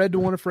 hey, you bred to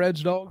one of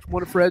Fred's dogs.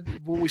 When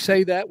we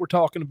say that, we're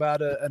talking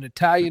about an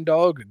Italian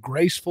dog, a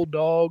graceful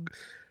dog,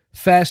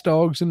 fast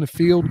dogs in the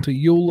field, to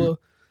Eula,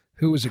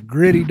 who is a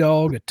gritty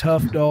dog, a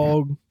tough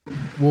dog,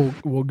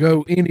 will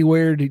go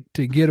anywhere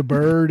to get a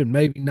bird, and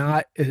maybe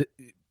not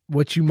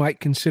what you might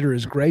consider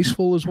as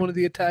graceful as one of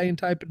the Italian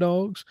type of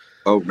dogs.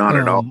 Oh, not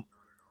at all.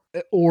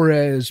 Or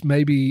as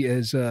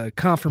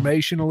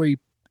conformationally.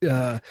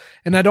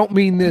 And I don't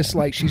mean this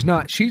like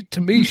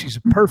to me, she's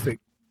a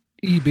perfect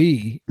EB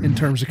in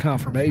terms of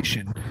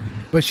conformation,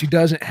 but she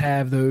doesn't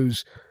have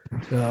those,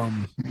 that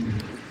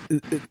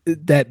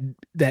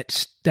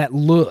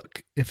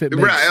look, if it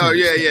makes right. sense. Oh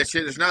yeah.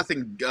 There's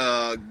nothing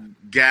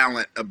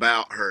gallant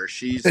about her.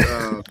 She's,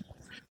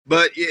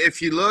 but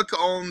if you look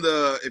on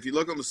the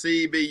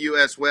CEB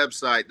US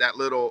website, that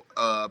little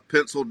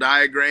pencil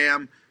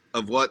diagram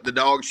of what the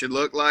dog should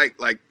look like,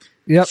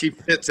 yep. She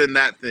fits in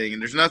that thing,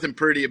 and there's nothing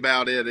pretty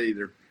about it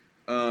either.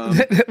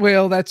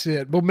 Well, that's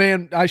it. But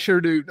man, I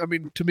sure do. I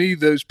mean, to me,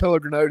 those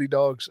Pellegrinotti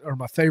dogs are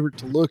my favorite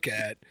to look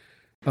at.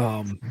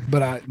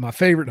 But my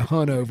favorite to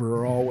hunt over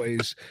are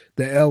always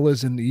the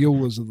Ellas and the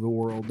Eulas of the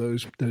world.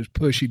 Those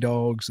pushy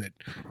dogs that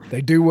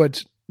they do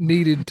what's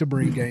needed to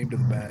bring game to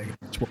the bag.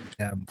 That's what we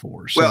have them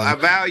for. So, well, I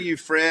value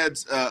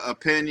Fred's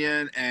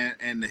opinion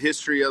and the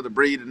history of the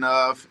breed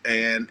enough,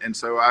 and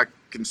so I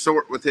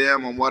consort with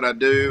him on what I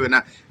do, and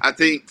I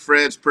think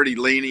Fred's pretty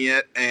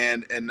lenient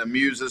and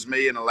amuses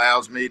me and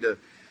allows me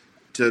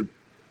to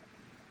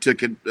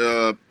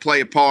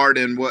play a part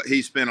in what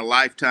he spent a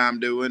lifetime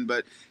doing.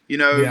 But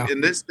in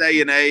this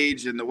day and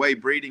age and the way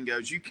breeding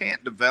goes, you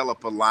can't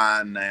develop a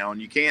line now,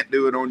 and you can't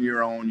do it on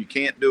your own. You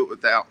can't do it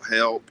without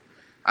help.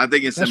 I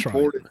think it's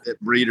important that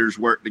breeders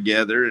work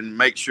together and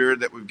make sure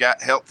that we've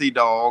got healthy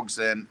dogs.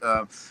 And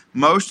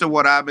most of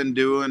what I've been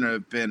doing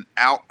have been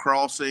out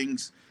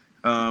crossings,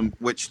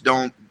 which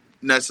don't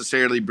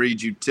necessarily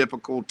breed you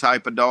typical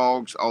type of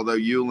dogs, although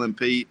Yule and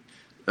Pete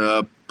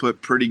put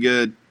pretty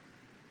good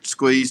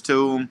squeeze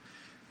to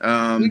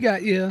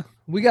them.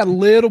 We got a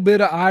little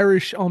bit of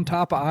Irish on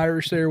top of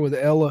Irish there with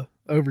Ella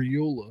over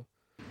Eula.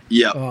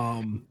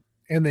 Yeah.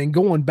 And then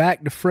going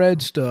back to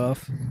Fred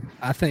stuff,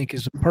 I think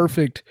is a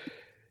perfect,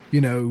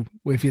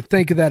 if you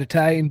think of that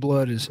Italian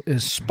blood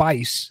as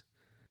spice,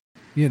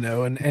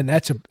 and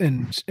that's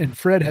and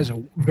Fred has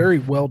a very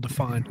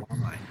well-defined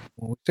line.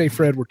 When we say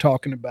Fred, we're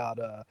talking about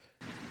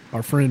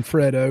our friend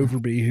Fred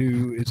Overby,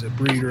 who is a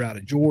breeder out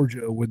of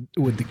Georgia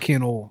with the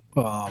kennel.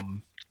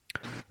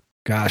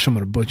 Gosh, I'm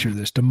going to butcher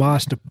this.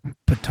 Damasta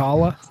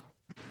Patala.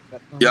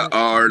 Yeah,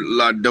 or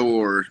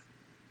Lardor.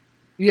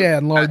 Yeah,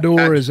 and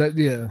Lardor is that.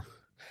 Yeah,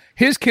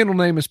 his kennel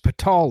name is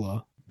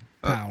Patala.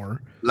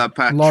 power. La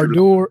Patrie.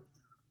 Lardor,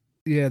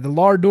 yeah, the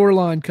Lardor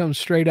line comes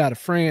straight out of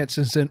France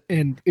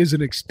and is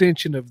an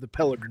extension of the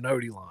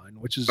Pellegrinotti line,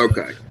 which is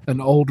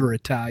an older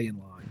Italian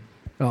line.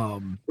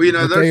 Well,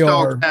 those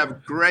dogs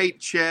have great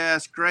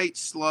chest, great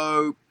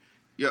slope,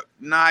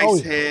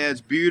 nice heads,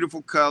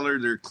 beautiful color.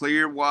 They're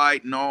clear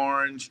white and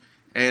orange.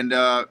 And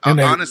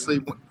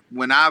honestly,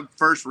 when I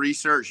first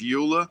researched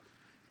Eula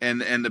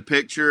and the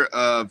picture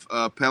of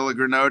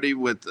Pellegrinotti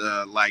with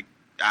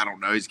I don't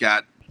know, he's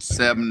got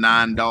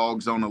 7-9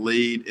 dogs on the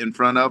lead in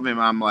front of him,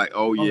 I'm like,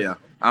 oh yeah,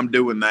 I'm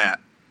doing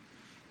that.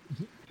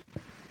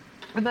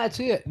 And that's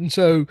it. And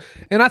so,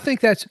 and I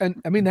think that's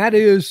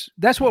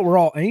what we're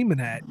all aiming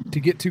at to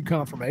get to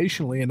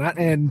conformationally.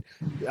 And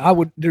I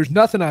would, there's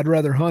nothing I'd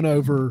rather hunt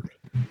over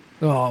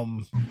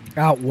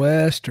out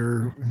west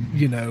or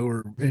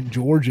in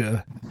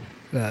Georgia,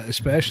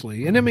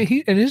 especially. And I mean,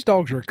 his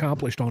dogs are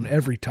accomplished on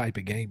every type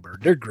of game bird.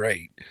 They're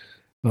great.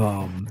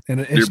 And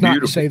it's not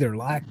to say they're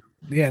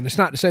and it's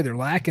not to say they're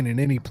lacking in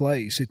any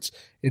place.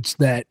 It's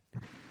that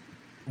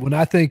when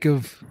I think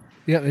of,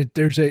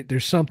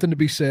 there's something to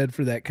be said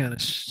for that kind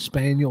of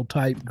spaniel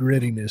type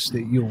grittiness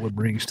that Eula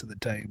brings to the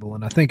table,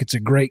 and I think it's a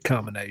great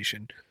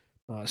combination.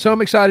 So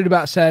I'm excited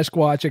about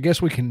Sasquatch. I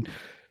guess we can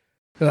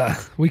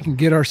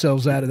get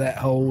ourselves out of that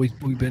hole.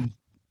 We've been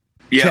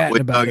chatting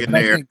about it.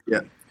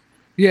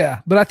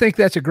 But I think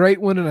that's a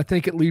great one, and I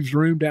think it leaves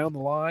room down the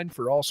line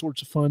for all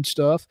sorts of fun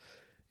stuff.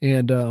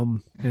 And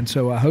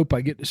so I hope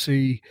I get to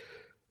see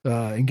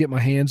and get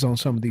my hands on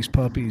some of these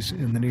puppies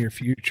in the near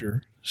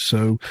future.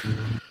 So.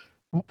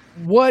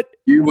 What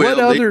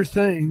other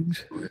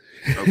things?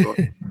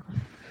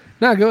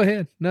 No, go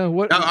ahead. No,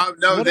 what?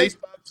 No, these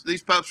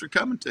pups are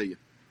coming to you.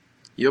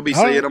 You'll be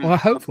seeing them. Well,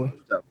 hopefully.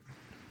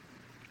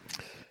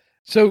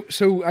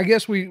 So I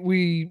guess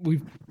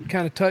we've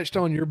kind of touched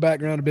on your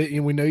background a bit,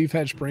 and we know you've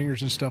had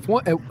springers and stuff.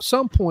 At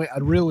some point,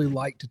 I'd really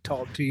like to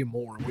talk to you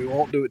more. We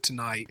won't do it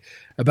tonight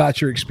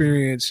about your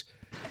experiences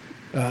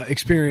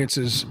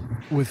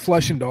with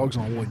flushing dogs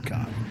on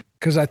woodcock,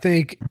 because I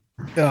think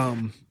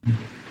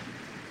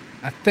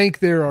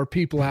there are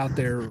people out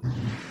there.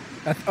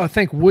 I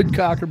think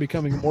woodcock are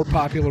becoming a more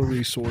popular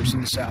resource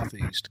in the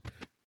Southeast.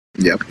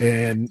 Yep.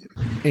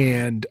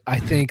 And I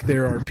think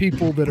there are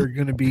people that are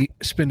going to be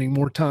spending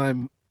more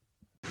time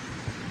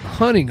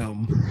hunting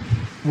them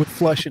with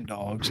flushing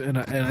dogs. And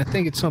I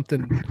think it's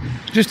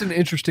just an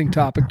interesting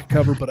topic to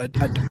cover, but I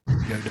don't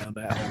go down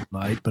that whole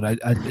night. But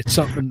it's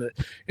something that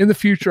in the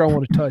future I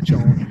want to touch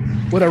on.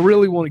 What I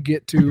really want to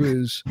get to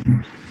is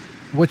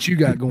what you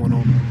got going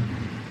on.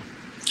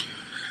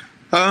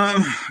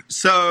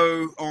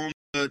 So on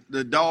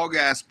the dog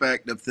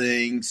aspect of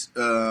things,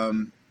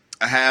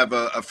 I have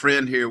a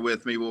friend here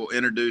with me. We'll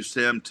introduce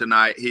him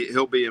tonight.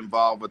 He'll be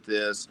involved with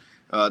this.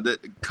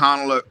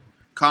 Connell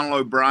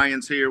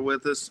O'Brien's here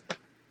with us.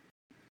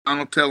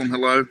 Connell, tell him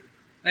hello.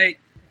 Hey,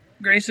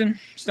 Grayson,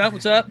 Stump,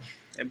 what's up?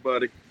 Hey,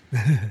 buddy.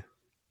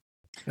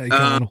 Hey,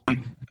 Connell.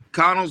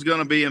 Connell's going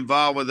to be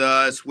involved with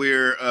us.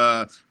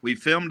 We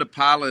filmed a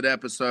pilot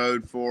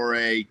episode for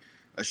a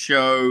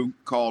show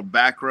called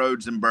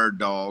Backroads and Bird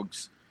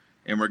Dogs,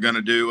 and we're going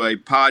to do a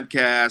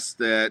podcast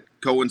that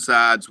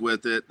coincides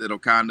with it that'll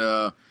kind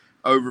of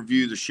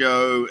overview the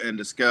show and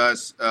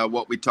discuss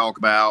what we talk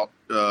about.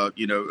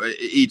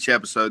 Each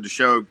episode, the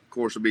show of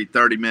course will be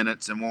 30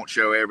 minutes and won't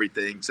show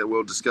everything, so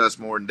we'll discuss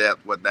more in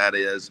depth what that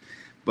is.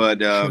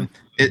 But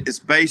it's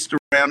based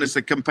around, it's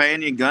a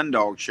companion gun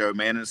dog show,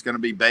 man. It's going to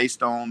be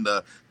based on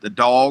the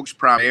dogs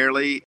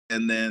primarily,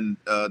 and then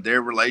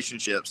their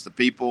relationships, the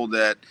people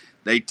that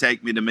they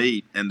take me to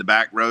meet, and the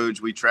back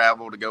roads we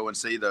travel to go and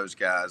see those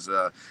guys,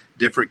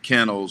 different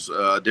kennels,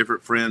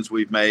 different friends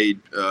we've made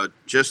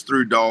just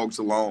through dogs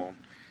alone.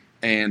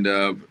 And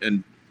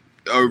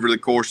over the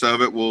course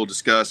of it, we'll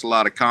discuss a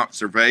lot of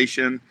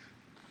conservation,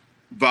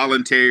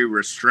 voluntary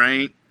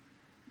restraint,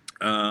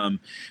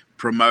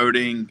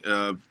 promoting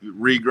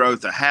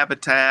regrowth of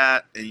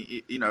habitat,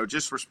 and,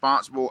 just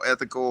responsible,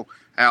 ethical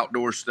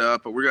outdoor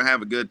stuff. But we're going to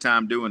have a good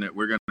time doing it.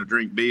 We're going to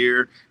drink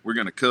beer. We're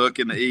going to cook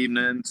in the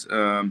evenings.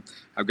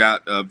 I've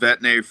got a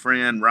veterinary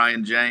friend,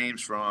 Ryan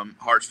James from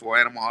Hartsville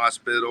Animal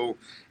Hospital.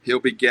 He'll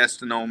be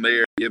guesting on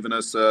there, giving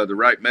us the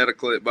right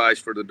medical advice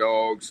for the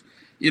dogs.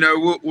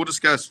 We'll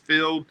discuss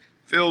field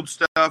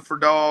stuff for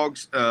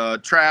dogs,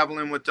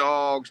 traveling with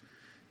dogs,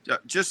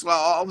 just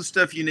all the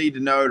stuff you need to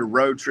know to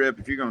road trip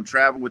if you're going to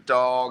travel with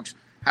dogs,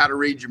 how to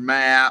read your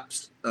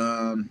maps,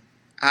 how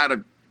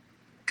to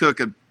cook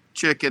a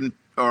chicken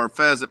or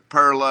pheasant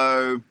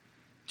purlow.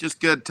 Just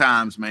good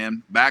times,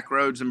 man.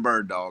 Backroads and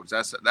bird dogs.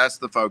 That's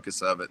the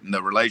focus of it, and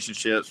the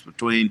relationships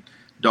between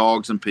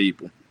dogs and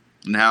people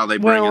and how they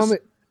bring us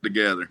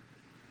together.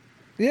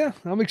 Yeah,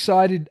 I'm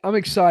excited. I'm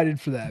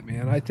excited for that,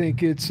 man. I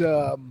think it's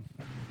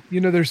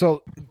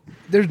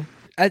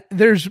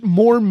there's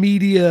more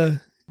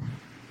media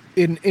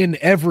in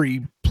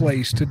every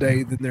place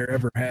today than there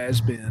ever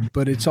has been,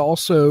 but it's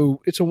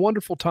a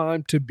wonderful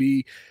time to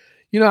be.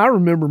 I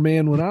remember,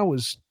 man, when I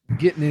was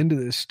getting into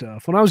this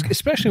stuff,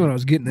 especially when I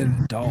was getting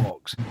into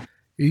dogs,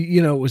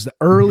 it was the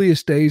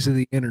earliest days of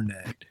the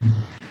internet,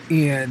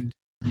 And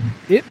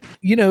it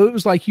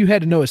was like you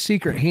had to know a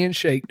secret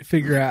handshake to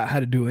figure out how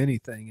to do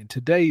anything. And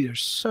today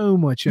there's so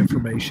much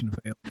information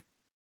available,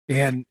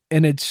 and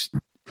there's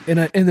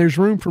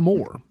room for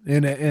more.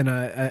 And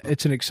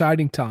it's an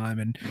exciting time.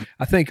 And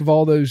I think of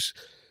all those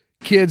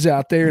kids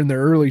out there in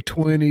their early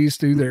 20s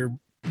through their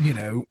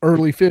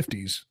early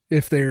 50s,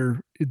 if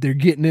they're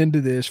getting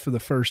into this for the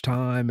first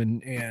time,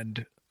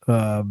 and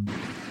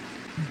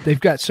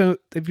they've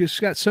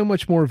just got so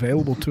much more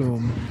available to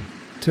them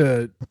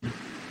to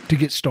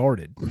get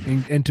started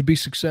and to be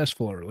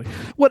successful early.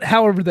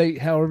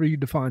 However you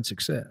define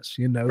success,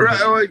 Right.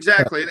 Oh,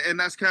 exactly. And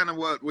that's kind of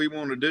what we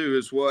want to do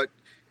is what,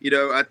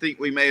 I think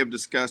we may have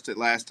discussed it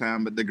last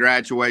time, but the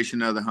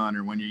graduation of the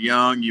hunter. When you're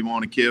young, you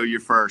want to kill your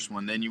first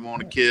one. Then you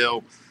want to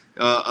kill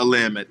a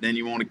limit. Then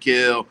you want to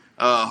kill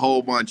a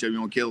whole bunch of them.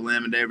 You want to kill a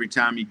limit every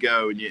time you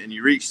go, and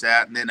you reach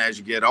that. And then as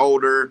you get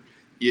older,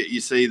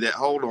 you see that,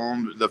 hold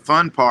on, the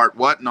fun part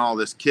wasn't all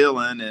this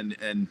killing,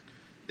 and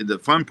the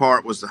fun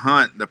part was the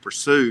hunt, the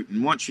pursuit.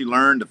 And once you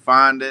learn to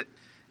find it,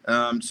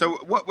 so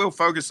what we'll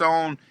focus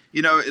on,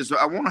 is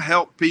I want to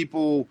help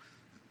people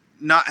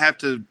not have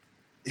to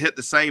hit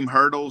the same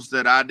hurdles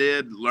that I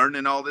did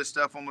learning all this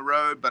stuff on the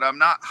road, but I'm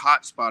not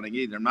hot spotting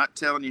either. I'm not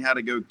telling you how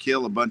to go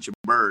kill a bunch of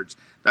birds.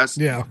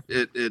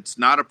 It's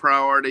not a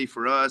priority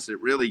for us.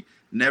 It really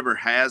never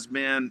has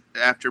been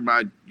after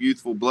my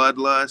youthful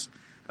bloodlust.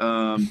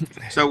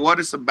 So what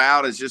it's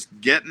about is just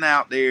getting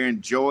out there,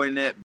 enjoying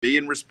it,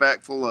 being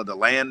respectful of the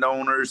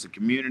landowners, the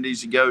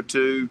communities you go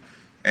to,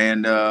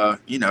 and,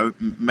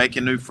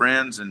 making new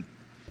friends and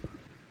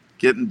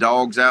getting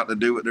dogs out to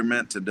do what they're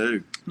meant to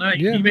do. No,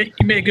 you made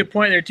a good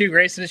point there too,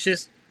 Grayson. It's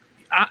just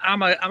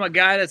I'm a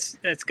guy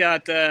that's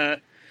got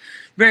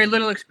very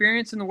little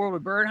experience in the world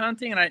of bird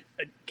hunting, and I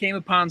came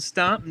upon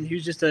Stump, and he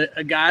was just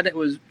a guy that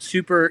was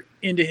super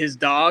into his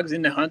dogs,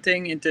 into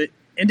hunting, into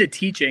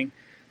teaching.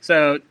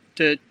 So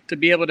to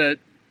be able to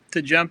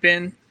jump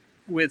in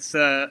with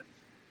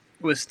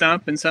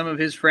Stump and some of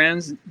his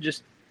friends,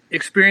 just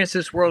experience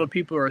this world of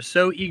people who are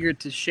so eager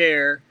to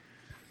share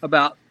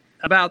about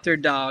their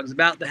dogs,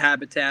 about the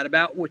habitat,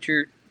 about what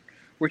you're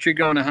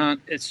going to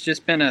hunt. It's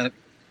just been a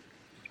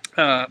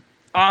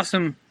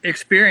awesome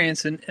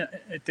experience, and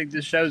I think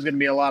this show is going to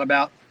be a lot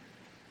about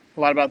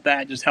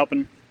that, just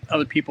helping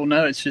other people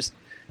know it's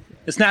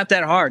not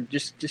that hard.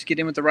 Just get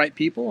in with the right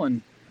people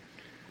and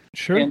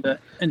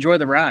enjoy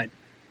the ride.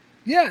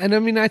 Yeah, and I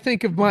mean, I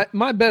think of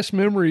my best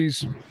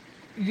memories,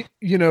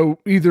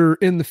 either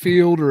in the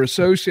field or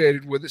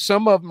associated with it.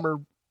 Some of them are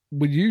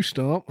with you,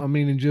 Stump. I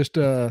mean, and just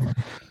I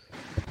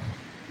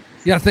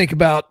think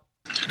about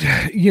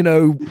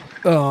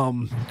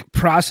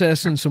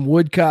processing some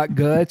woodcock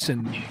guts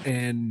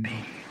and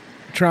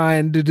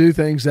trying to do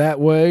things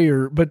that way,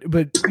 but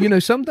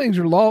some things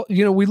are lost.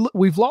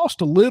 We've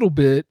lost a little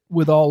bit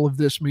with all of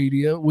this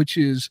media, which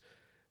is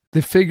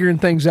the figuring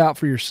things out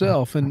for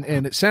yourself. And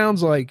it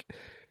sounds like,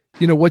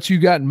 what you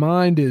got in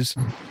mind is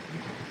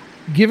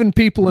giving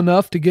people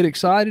enough to get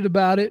excited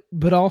about it,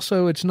 but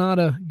also it's not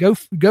a go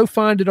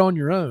find it on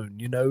your own.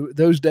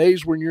 Those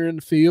days when you're in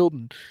the field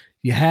and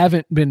you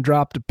haven't been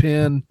dropped a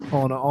pin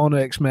on an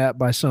Onyx map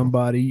by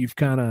somebody, you've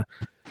kind of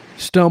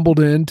stumbled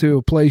into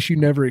a place you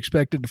never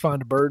expected to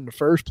find a bird in the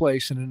first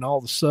place, and then all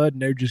of a sudden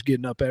they're just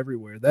getting up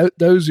everywhere.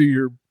 Those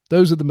are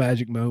the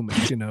magic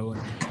moments,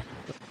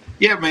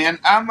 Yeah, man,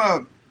 I'm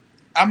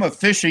a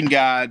fishing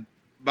guide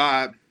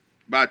by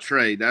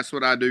trade. That's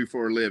what I do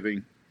for a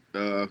living,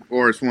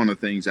 or it's one of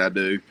the things I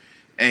do.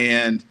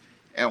 And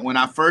when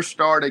I first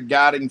started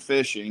guiding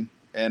fishing,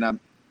 and I'm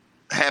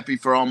happy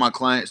for all my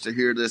clients to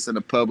hear this in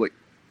a public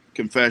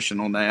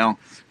confessional now.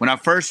 When I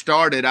first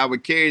started, I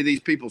would carry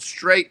these people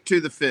straight to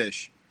the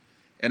fish,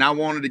 and I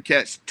wanted to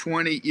catch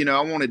 20,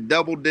 I wanted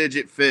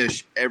double-digit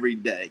fish every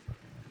day.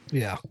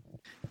 Yeah.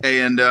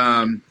 And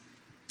I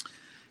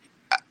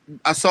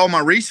saw my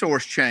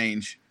resource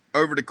change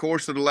over the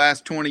course of the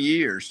last 20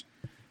 years.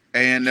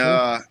 And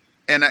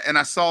and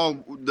I saw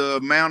the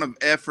amount of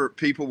effort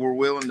people were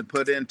willing to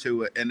put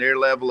into it and their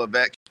level of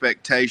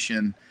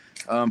expectation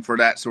for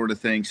that sort of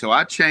thing. So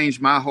I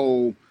changed my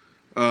whole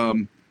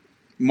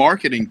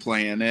marketing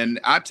plan.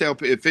 And I tell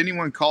people, if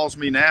anyone calls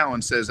me now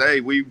and says,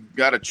 hey, we've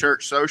got a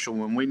church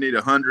social and we need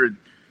 100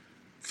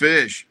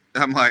 fish,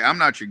 I'm like, I'm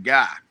not your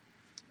guy.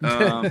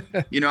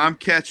 I'm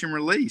catch and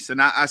release.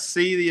 And I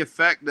see the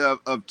effect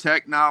of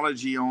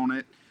technology on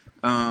it.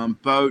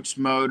 Boats,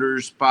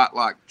 motors, spot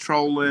lock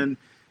trolling.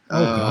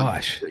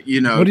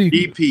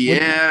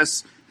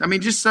 GPS. I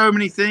mean, just so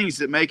many things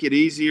that make it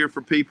easier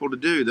for people to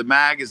do. The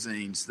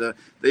magazines, the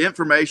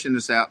information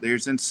that's out there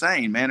is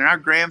insane, man. And our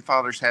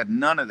grandfathers had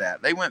none of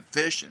that. They went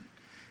fishing,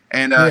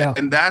 and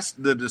that's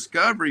the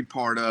discovery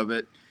part of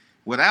it.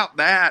 Without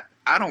that,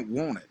 I don't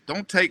want it.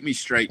 Don't take me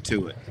straight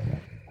to it.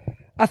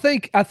 I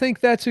think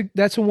that's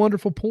a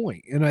wonderful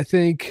point, and I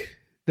think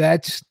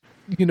that's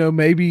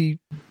maybe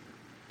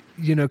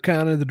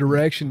kind of the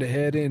direction to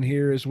head in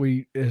here as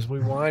we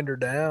wind her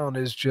down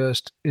is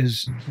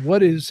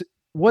what is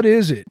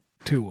it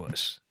to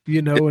us,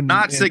 it's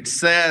not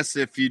success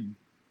if you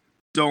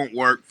don't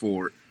work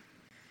for it.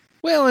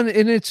 Well, and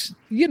it's,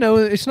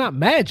 it's not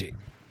magic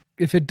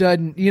if it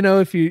doesn't,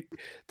 if you,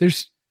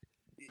 there's,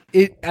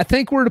 I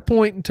think we're at a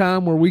point in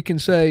time where we can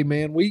say,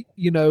 man,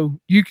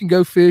 you can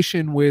go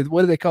fishing with,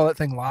 what do they call that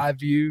thing? Live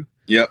view.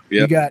 Yep.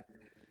 You got,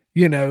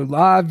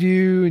 live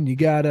view, and you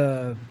got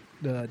a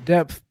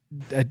depth.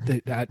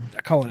 I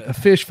call it a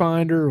fish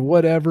finder or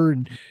whatever.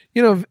 And,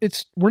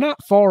 we're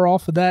not far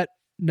off of that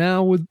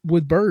now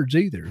with birds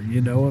either. I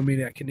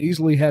mean, I can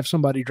easily have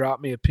somebody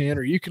drop me a pin,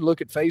 or you can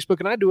look at Facebook,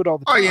 and I do it all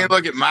the time. Oh, you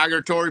look at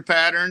migratory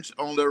patterns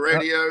on the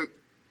radio.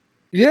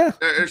 Yeah.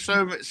 There's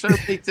so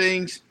many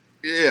things.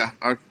 Yeah.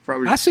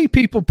 I see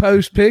people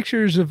post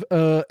pictures of,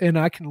 and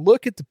I can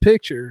look at the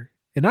picture,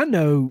 and I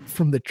know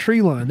from the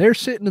tree line, they're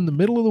sitting in the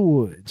middle of the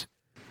woods,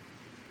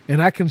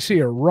 and I can see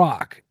a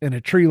rock and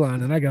a tree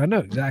line, and I know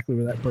exactly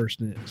where that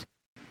person is.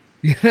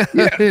 Yeah.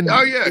 And,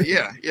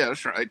 yeah.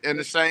 That's right. And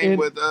the same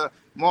with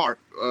Mark,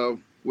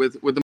 with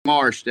the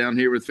marsh down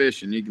here with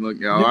fishing. You can look.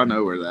 Oh, I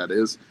know where that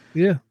is.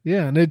 Yeah,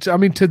 and it's. I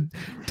mean, to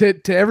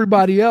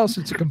everybody else,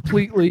 it's a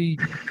completely,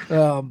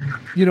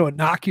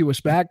 innocuous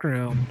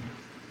background.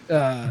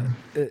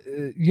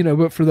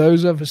 But for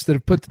those of us that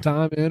have put the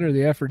time in or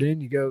the effort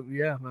in, you go,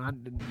 yeah,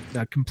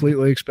 I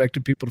completely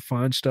expected people to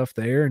find stuff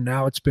there, and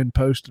now it's been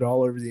posted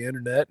all over the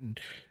internet, and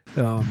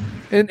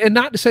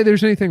not to say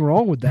there's anything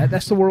wrong with that.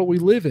 That's the world we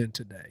live in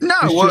today.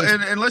 No,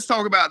 and let's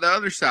talk about the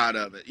other side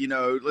of it.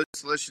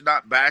 Let's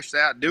not bash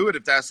that. Do it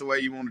if that's the way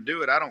you want to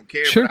do it. I don't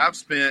care. Sure. But I've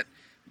spent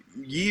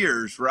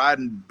years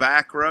riding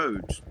back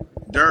roads,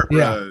 dirt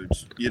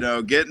roads,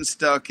 getting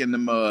stuck in the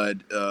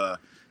mud,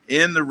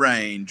 in the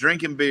rain,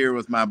 drinking beer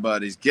with my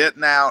buddies,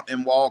 getting out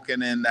and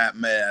walking in that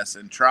mess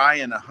and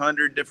trying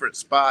 100 different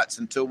spots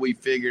until we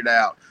figured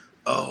out,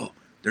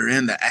 they're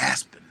in the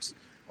aspens,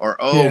 or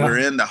they're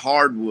in the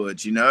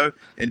hardwoods, until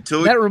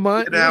that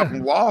you get out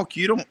and walk,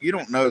 you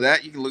don't know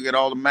that. You can look at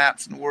all the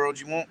maps in the world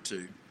you want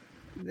to.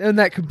 And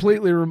that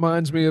completely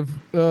reminds me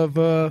of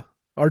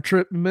our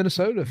trip to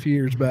Minnesota a few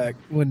years back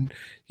when,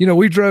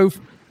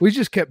 we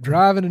just kept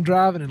driving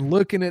and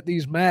looking at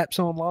these maps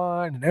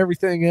online and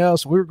everything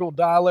else. We were going to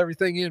dial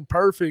everything in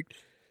perfect.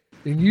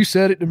 And you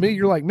said it to me.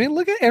 You're like, man,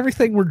 look at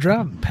everything we're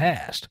driving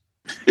past.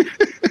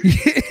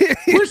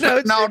 We're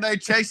sitting all day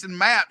chasing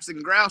maps,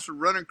 and grouse are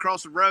running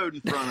across the road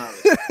in front of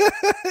us.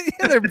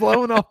 Yeah, they're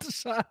blowing off the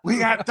side. We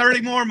got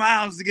 30 more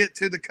miles to get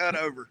to the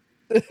cutover.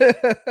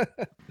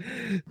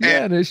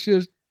 And it's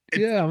just,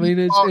 I mean,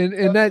 it's,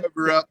 and that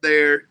up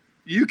there,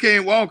 you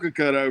can't walk a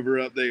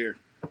cutover up there.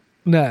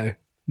 No.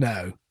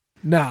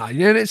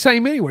 And it's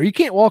same anywhere. You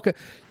can't walk a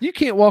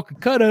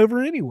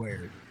cutover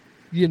anywhere.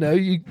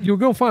 You're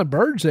going to find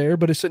birds there,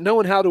 but it's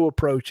knowing how to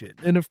approach it.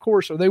 And of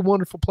course, are they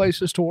wonderful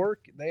places to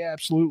work? They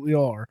absolutely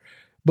are.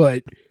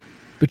 But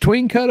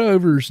between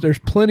cutovers, there's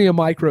plenty of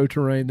micro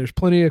terrain. There's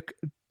plenty of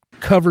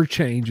cover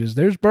changes.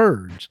 There's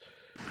birds,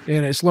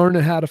 and it's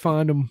learning how to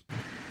find them.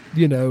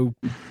 And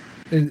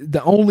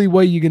the only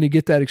way you're going to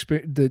get that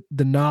experience,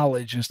 the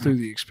knowledge, is through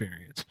the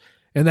experience.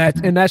 And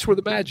that's where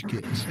the magic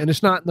is. And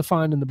it's not in the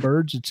finding the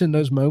birds. It's in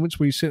those moments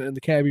where you sit in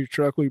the cab of your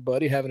truck with your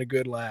buddy having a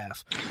good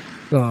laugh.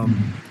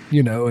 And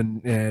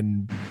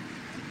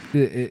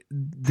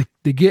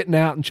the getting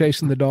out and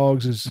chasing the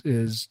dogs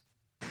is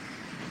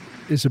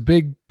a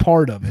big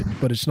part of it,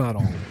 but it's not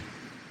all of it.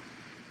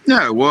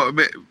 No, well,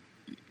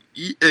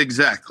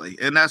 exactly.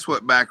 And that's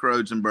what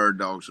Backroads and Bird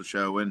Dogs will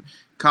show. And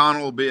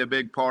Connell will be a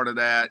big part of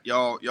that.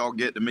 Y'all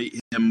get to meet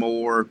him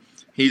more.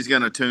 He's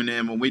going to tune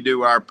in when we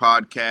do our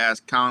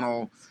podcast.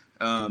 Connell,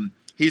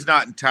 he's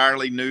not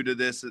entirely new to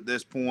this at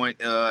this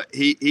point.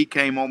 He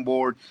came on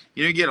board.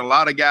 You get a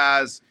lot of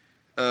guys,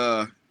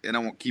 and I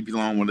won't keep you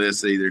long with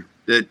this either,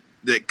 that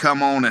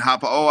come on and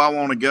hop, I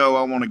want to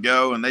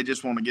go, and they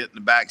just want to get in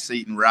the back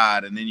seat and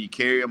ride. And then you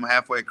carry them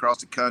halfway across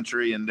the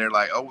country, and they're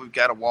like, we've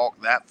got to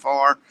walk that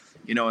far,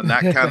 and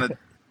that kind of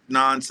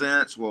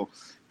nonsense. Well,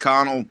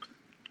 Connell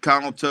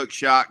took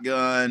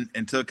shotgun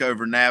and took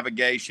over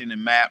navigation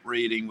and map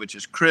reading, which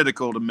is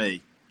critical to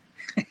me.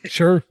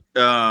 Sure.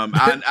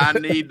 I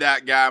need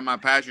that guy in my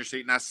passenger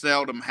seat, and I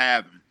seldom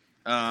have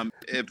him.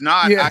 If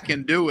not, I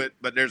can do it,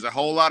 but there's a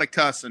whole lot of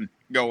cussing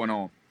going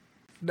on.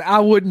 I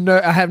wouldn't know.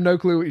 I have no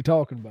clue what you're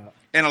talking about.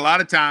 And a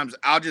lot of times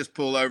I'll just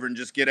pull over and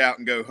just get out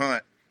and go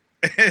hunt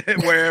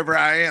wherever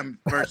I am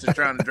versus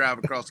trying to drive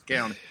across the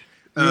county.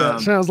 Yeah,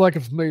 it sounds like a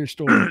familiar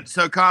story.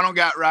 So Connell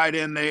got right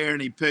in there,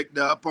 and he picked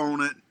up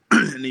on it.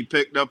 And he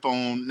picked up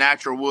on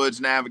natural woods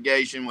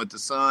navigation with the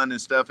sun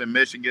and stuff in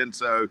Michigan.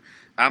 So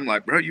I'm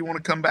like, bro, you want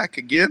to come back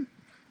again?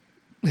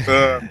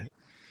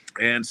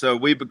 And so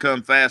we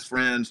become fast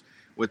friends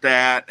with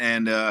that.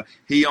 And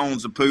he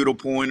owns a poodle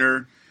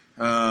pointer.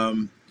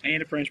 And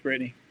a French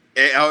Brittany.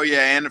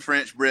 And a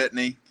French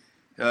Brittany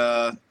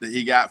that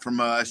he got from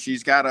us.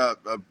 She's got a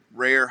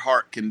rare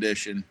heart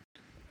condition,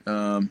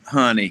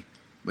 honey,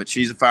 but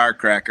she's a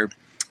firecracker.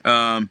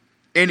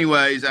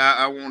 Anyways,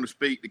 I want to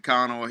speak to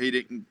Connell. He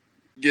didn't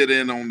get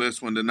in on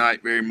this one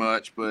tonight very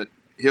much, but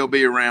he'll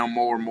be around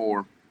more and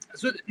more.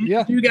 So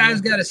you guys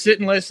got to sit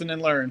and listen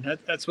and learn.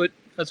 That's what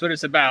That's what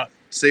it's about.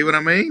 See what I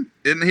mean?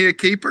 Isn't he a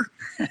keeper?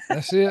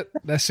 That's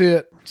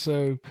it.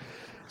 So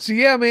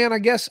yeah, man, I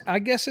guess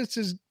it's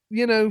as,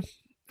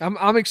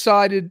 I'm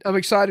excited. I'm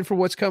excited for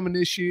what's coming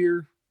this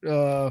year.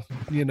 We're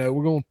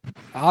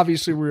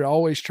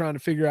always trying to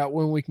figure out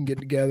when we can get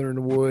together in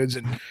the woods,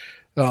 and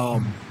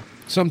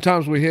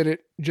sometimes we hit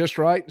it just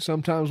right.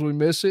 Sometimes we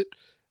miss it.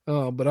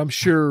 But I'm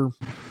sure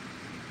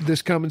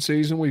this coming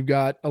season, we've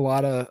got a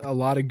lot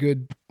of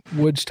good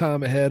woods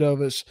time ahead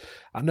of us.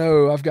 I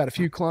know I've got a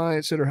few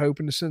clients that are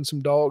hoping to send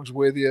some dogs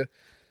with you.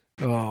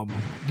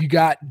 You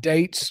got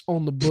dates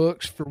on the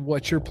books for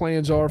what your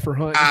plans are for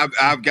hunting?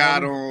 I've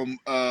got them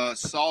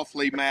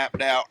softly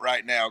mapped out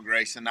right now,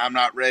 Grayson. I'm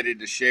not ready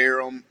to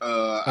share them.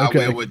 I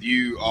will with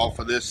you off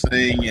of this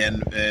thing,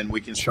 and we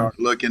can start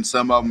looking.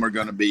 Some of them are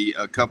going to be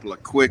a couple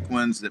of quick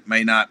ones that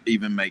may not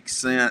even make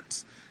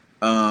sense.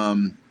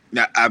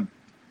 Now, I've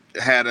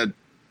had a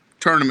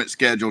tournament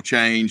schedule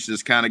change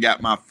that's kind of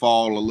got my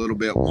fall a little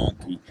bit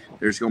wonky.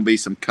 There's going to be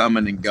some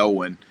coming and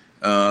going.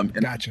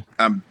 Gotcha.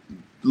 I'm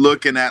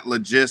looking at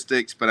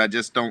logistics, but I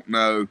just don't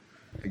know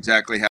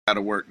exactly how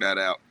to work that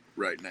out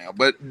right now.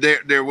 But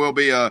there will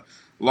be a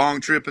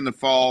long trip in the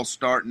fall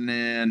starting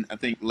in, I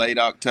think, late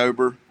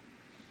October.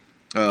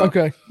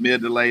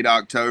 Mid to late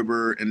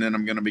October, and then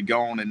I'm going to be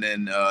gone. And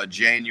then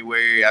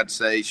January, I'd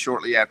say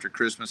shortly after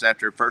Christmas,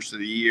 after first of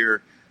the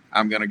year,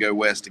 I'm going to go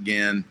west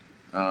again,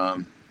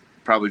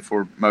 probably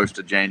for most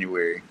of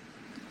January.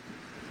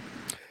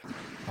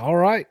 All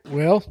right.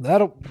 Well,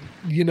 that'll,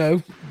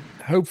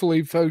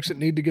 hopefully folks that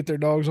need to get their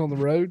dogs on the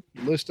road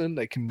listening,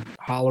 they can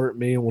holler at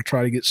me and we'll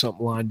try to get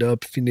something lined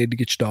up if you need to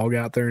get your dog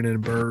out there and in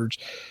birds.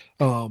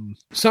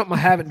 Something I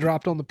haven't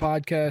dropped on the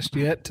podcast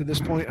yet to this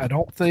point, I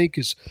don't think,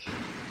 is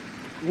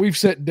we've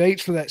set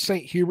dates for that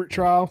St. Hubert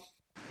trial.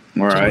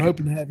 All right. So we're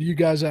hoping to have you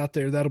guys out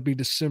there. That'll be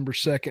December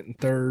 2nd and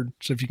 3rd.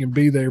 So if you can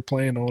be there,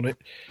 plan on it.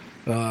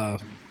 I'll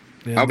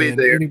be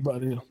there.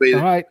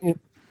 All right.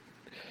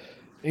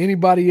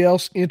 Anybody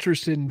else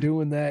interested in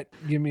doing that,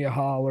 give me a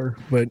holler.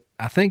 But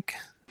I think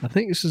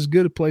this is as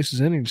good a place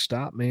as any to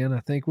stop, man.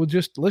 I think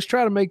let's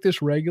try to make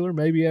this regular,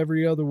 maybe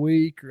every other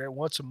week or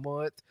once a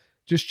month.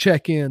 Just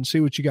check in, see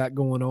what you got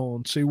going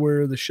on, see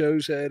where the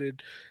show's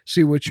headed,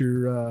 see what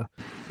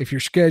if your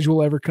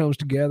schedule ever comes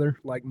together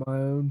like my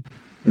own.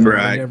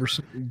 Right.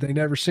 They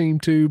never seem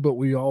to, but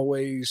we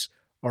always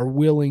are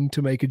willing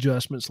to make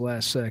adjustments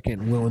last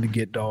second, willing to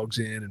get dogs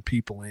in and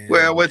people in.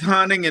 Well, with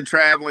hunting and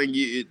traveling,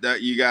 you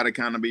got to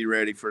kind of be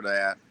ready for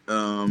that.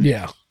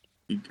 Yeah.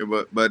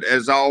 But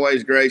as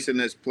always, Grayson,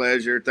 it's a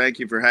pleasure. Thank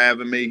you for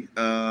having me.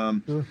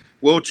 Sure.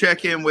 We'll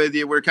check in with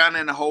you. We're kind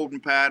of in a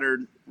holding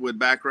pattern with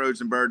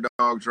Backroads and Bird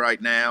Dogs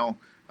right now.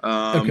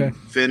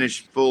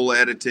 Finished full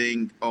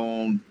editing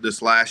on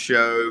this last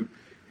show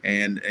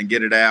and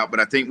get it out. But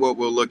I think what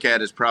we'll look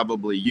at is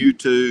probably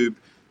YouTube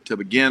to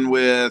begin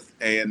with.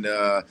 And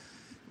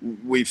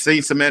we've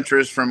seen some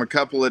interest from a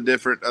couple of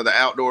different of the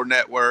outdoor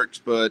networks,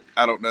 but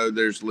I don't know.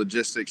 There's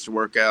logistics to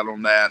work out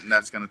on that, and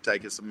that's going to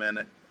take us a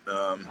minute.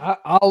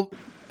 I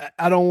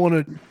don't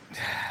want to.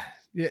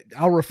 Yeah,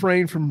 I'll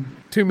refrain from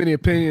too many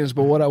opinions,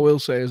 but what I will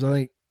say is I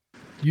think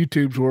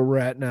YouTube's where we're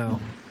at now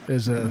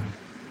as a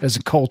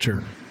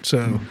culture.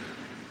 So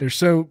there's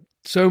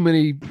so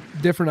many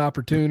different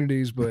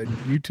opportunities, but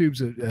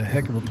YouTube's a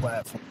heck of a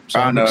platform.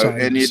 So I know,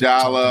 and you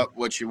dial up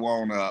what you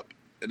want up.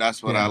 And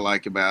that's what I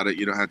like about it.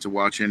 You don't have to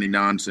watch any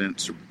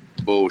nonsense or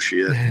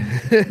bullshit.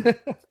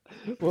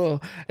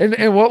 Well,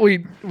 and what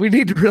we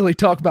need to really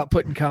talk about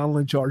putting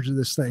Colin in charge of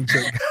this thing so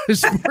it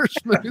goes more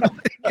smoothly.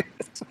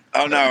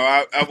 Oh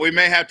no, we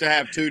may have to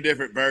have two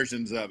different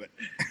versions of it.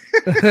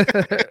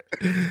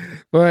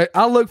 All right,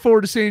 I'll look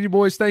forward to seeing you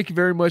boys. Thank you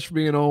very much for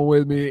being on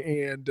with me,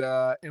 and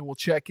we'll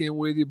check in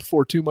with you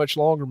before too much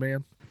longer,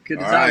 man. Good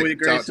to talk with you,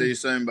 Grayson. Talk to you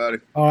soon, buddy.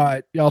 All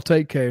right, y'all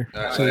take care.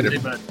 All right, see you.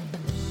 later.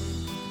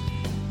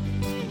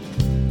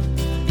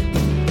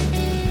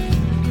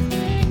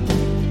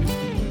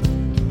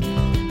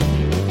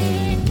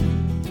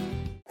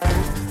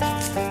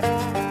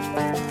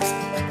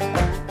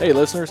 Hey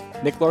listeners,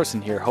 Nick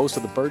Larson here, host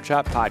of the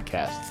Birdshot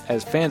Podcast.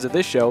 As fans of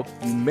this show,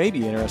 you may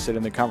be interested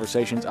in the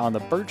conversations on the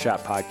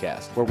Birdshot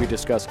Podcast, where we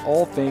discuss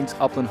all things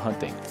upland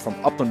hunting, from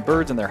upland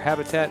birds and their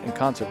habitat and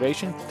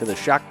conservation, to the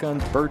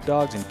shotguns, bird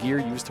dogs, and gear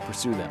used to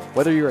pursue them.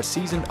 Whether you're a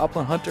seasoned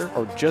upland hunter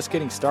or just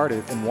getting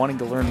started and wanting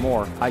to learn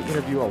more, I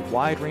interview a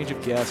wide range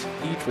of guests,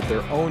 each with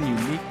their own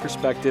unique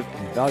perspective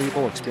and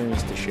valuable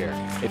experience to share.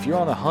 If you're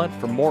on the hunt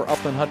for more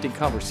upland hunting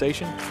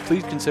conversation,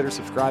 please consider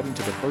subscribing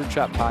to the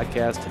Birdshot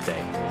Podcast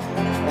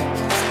today.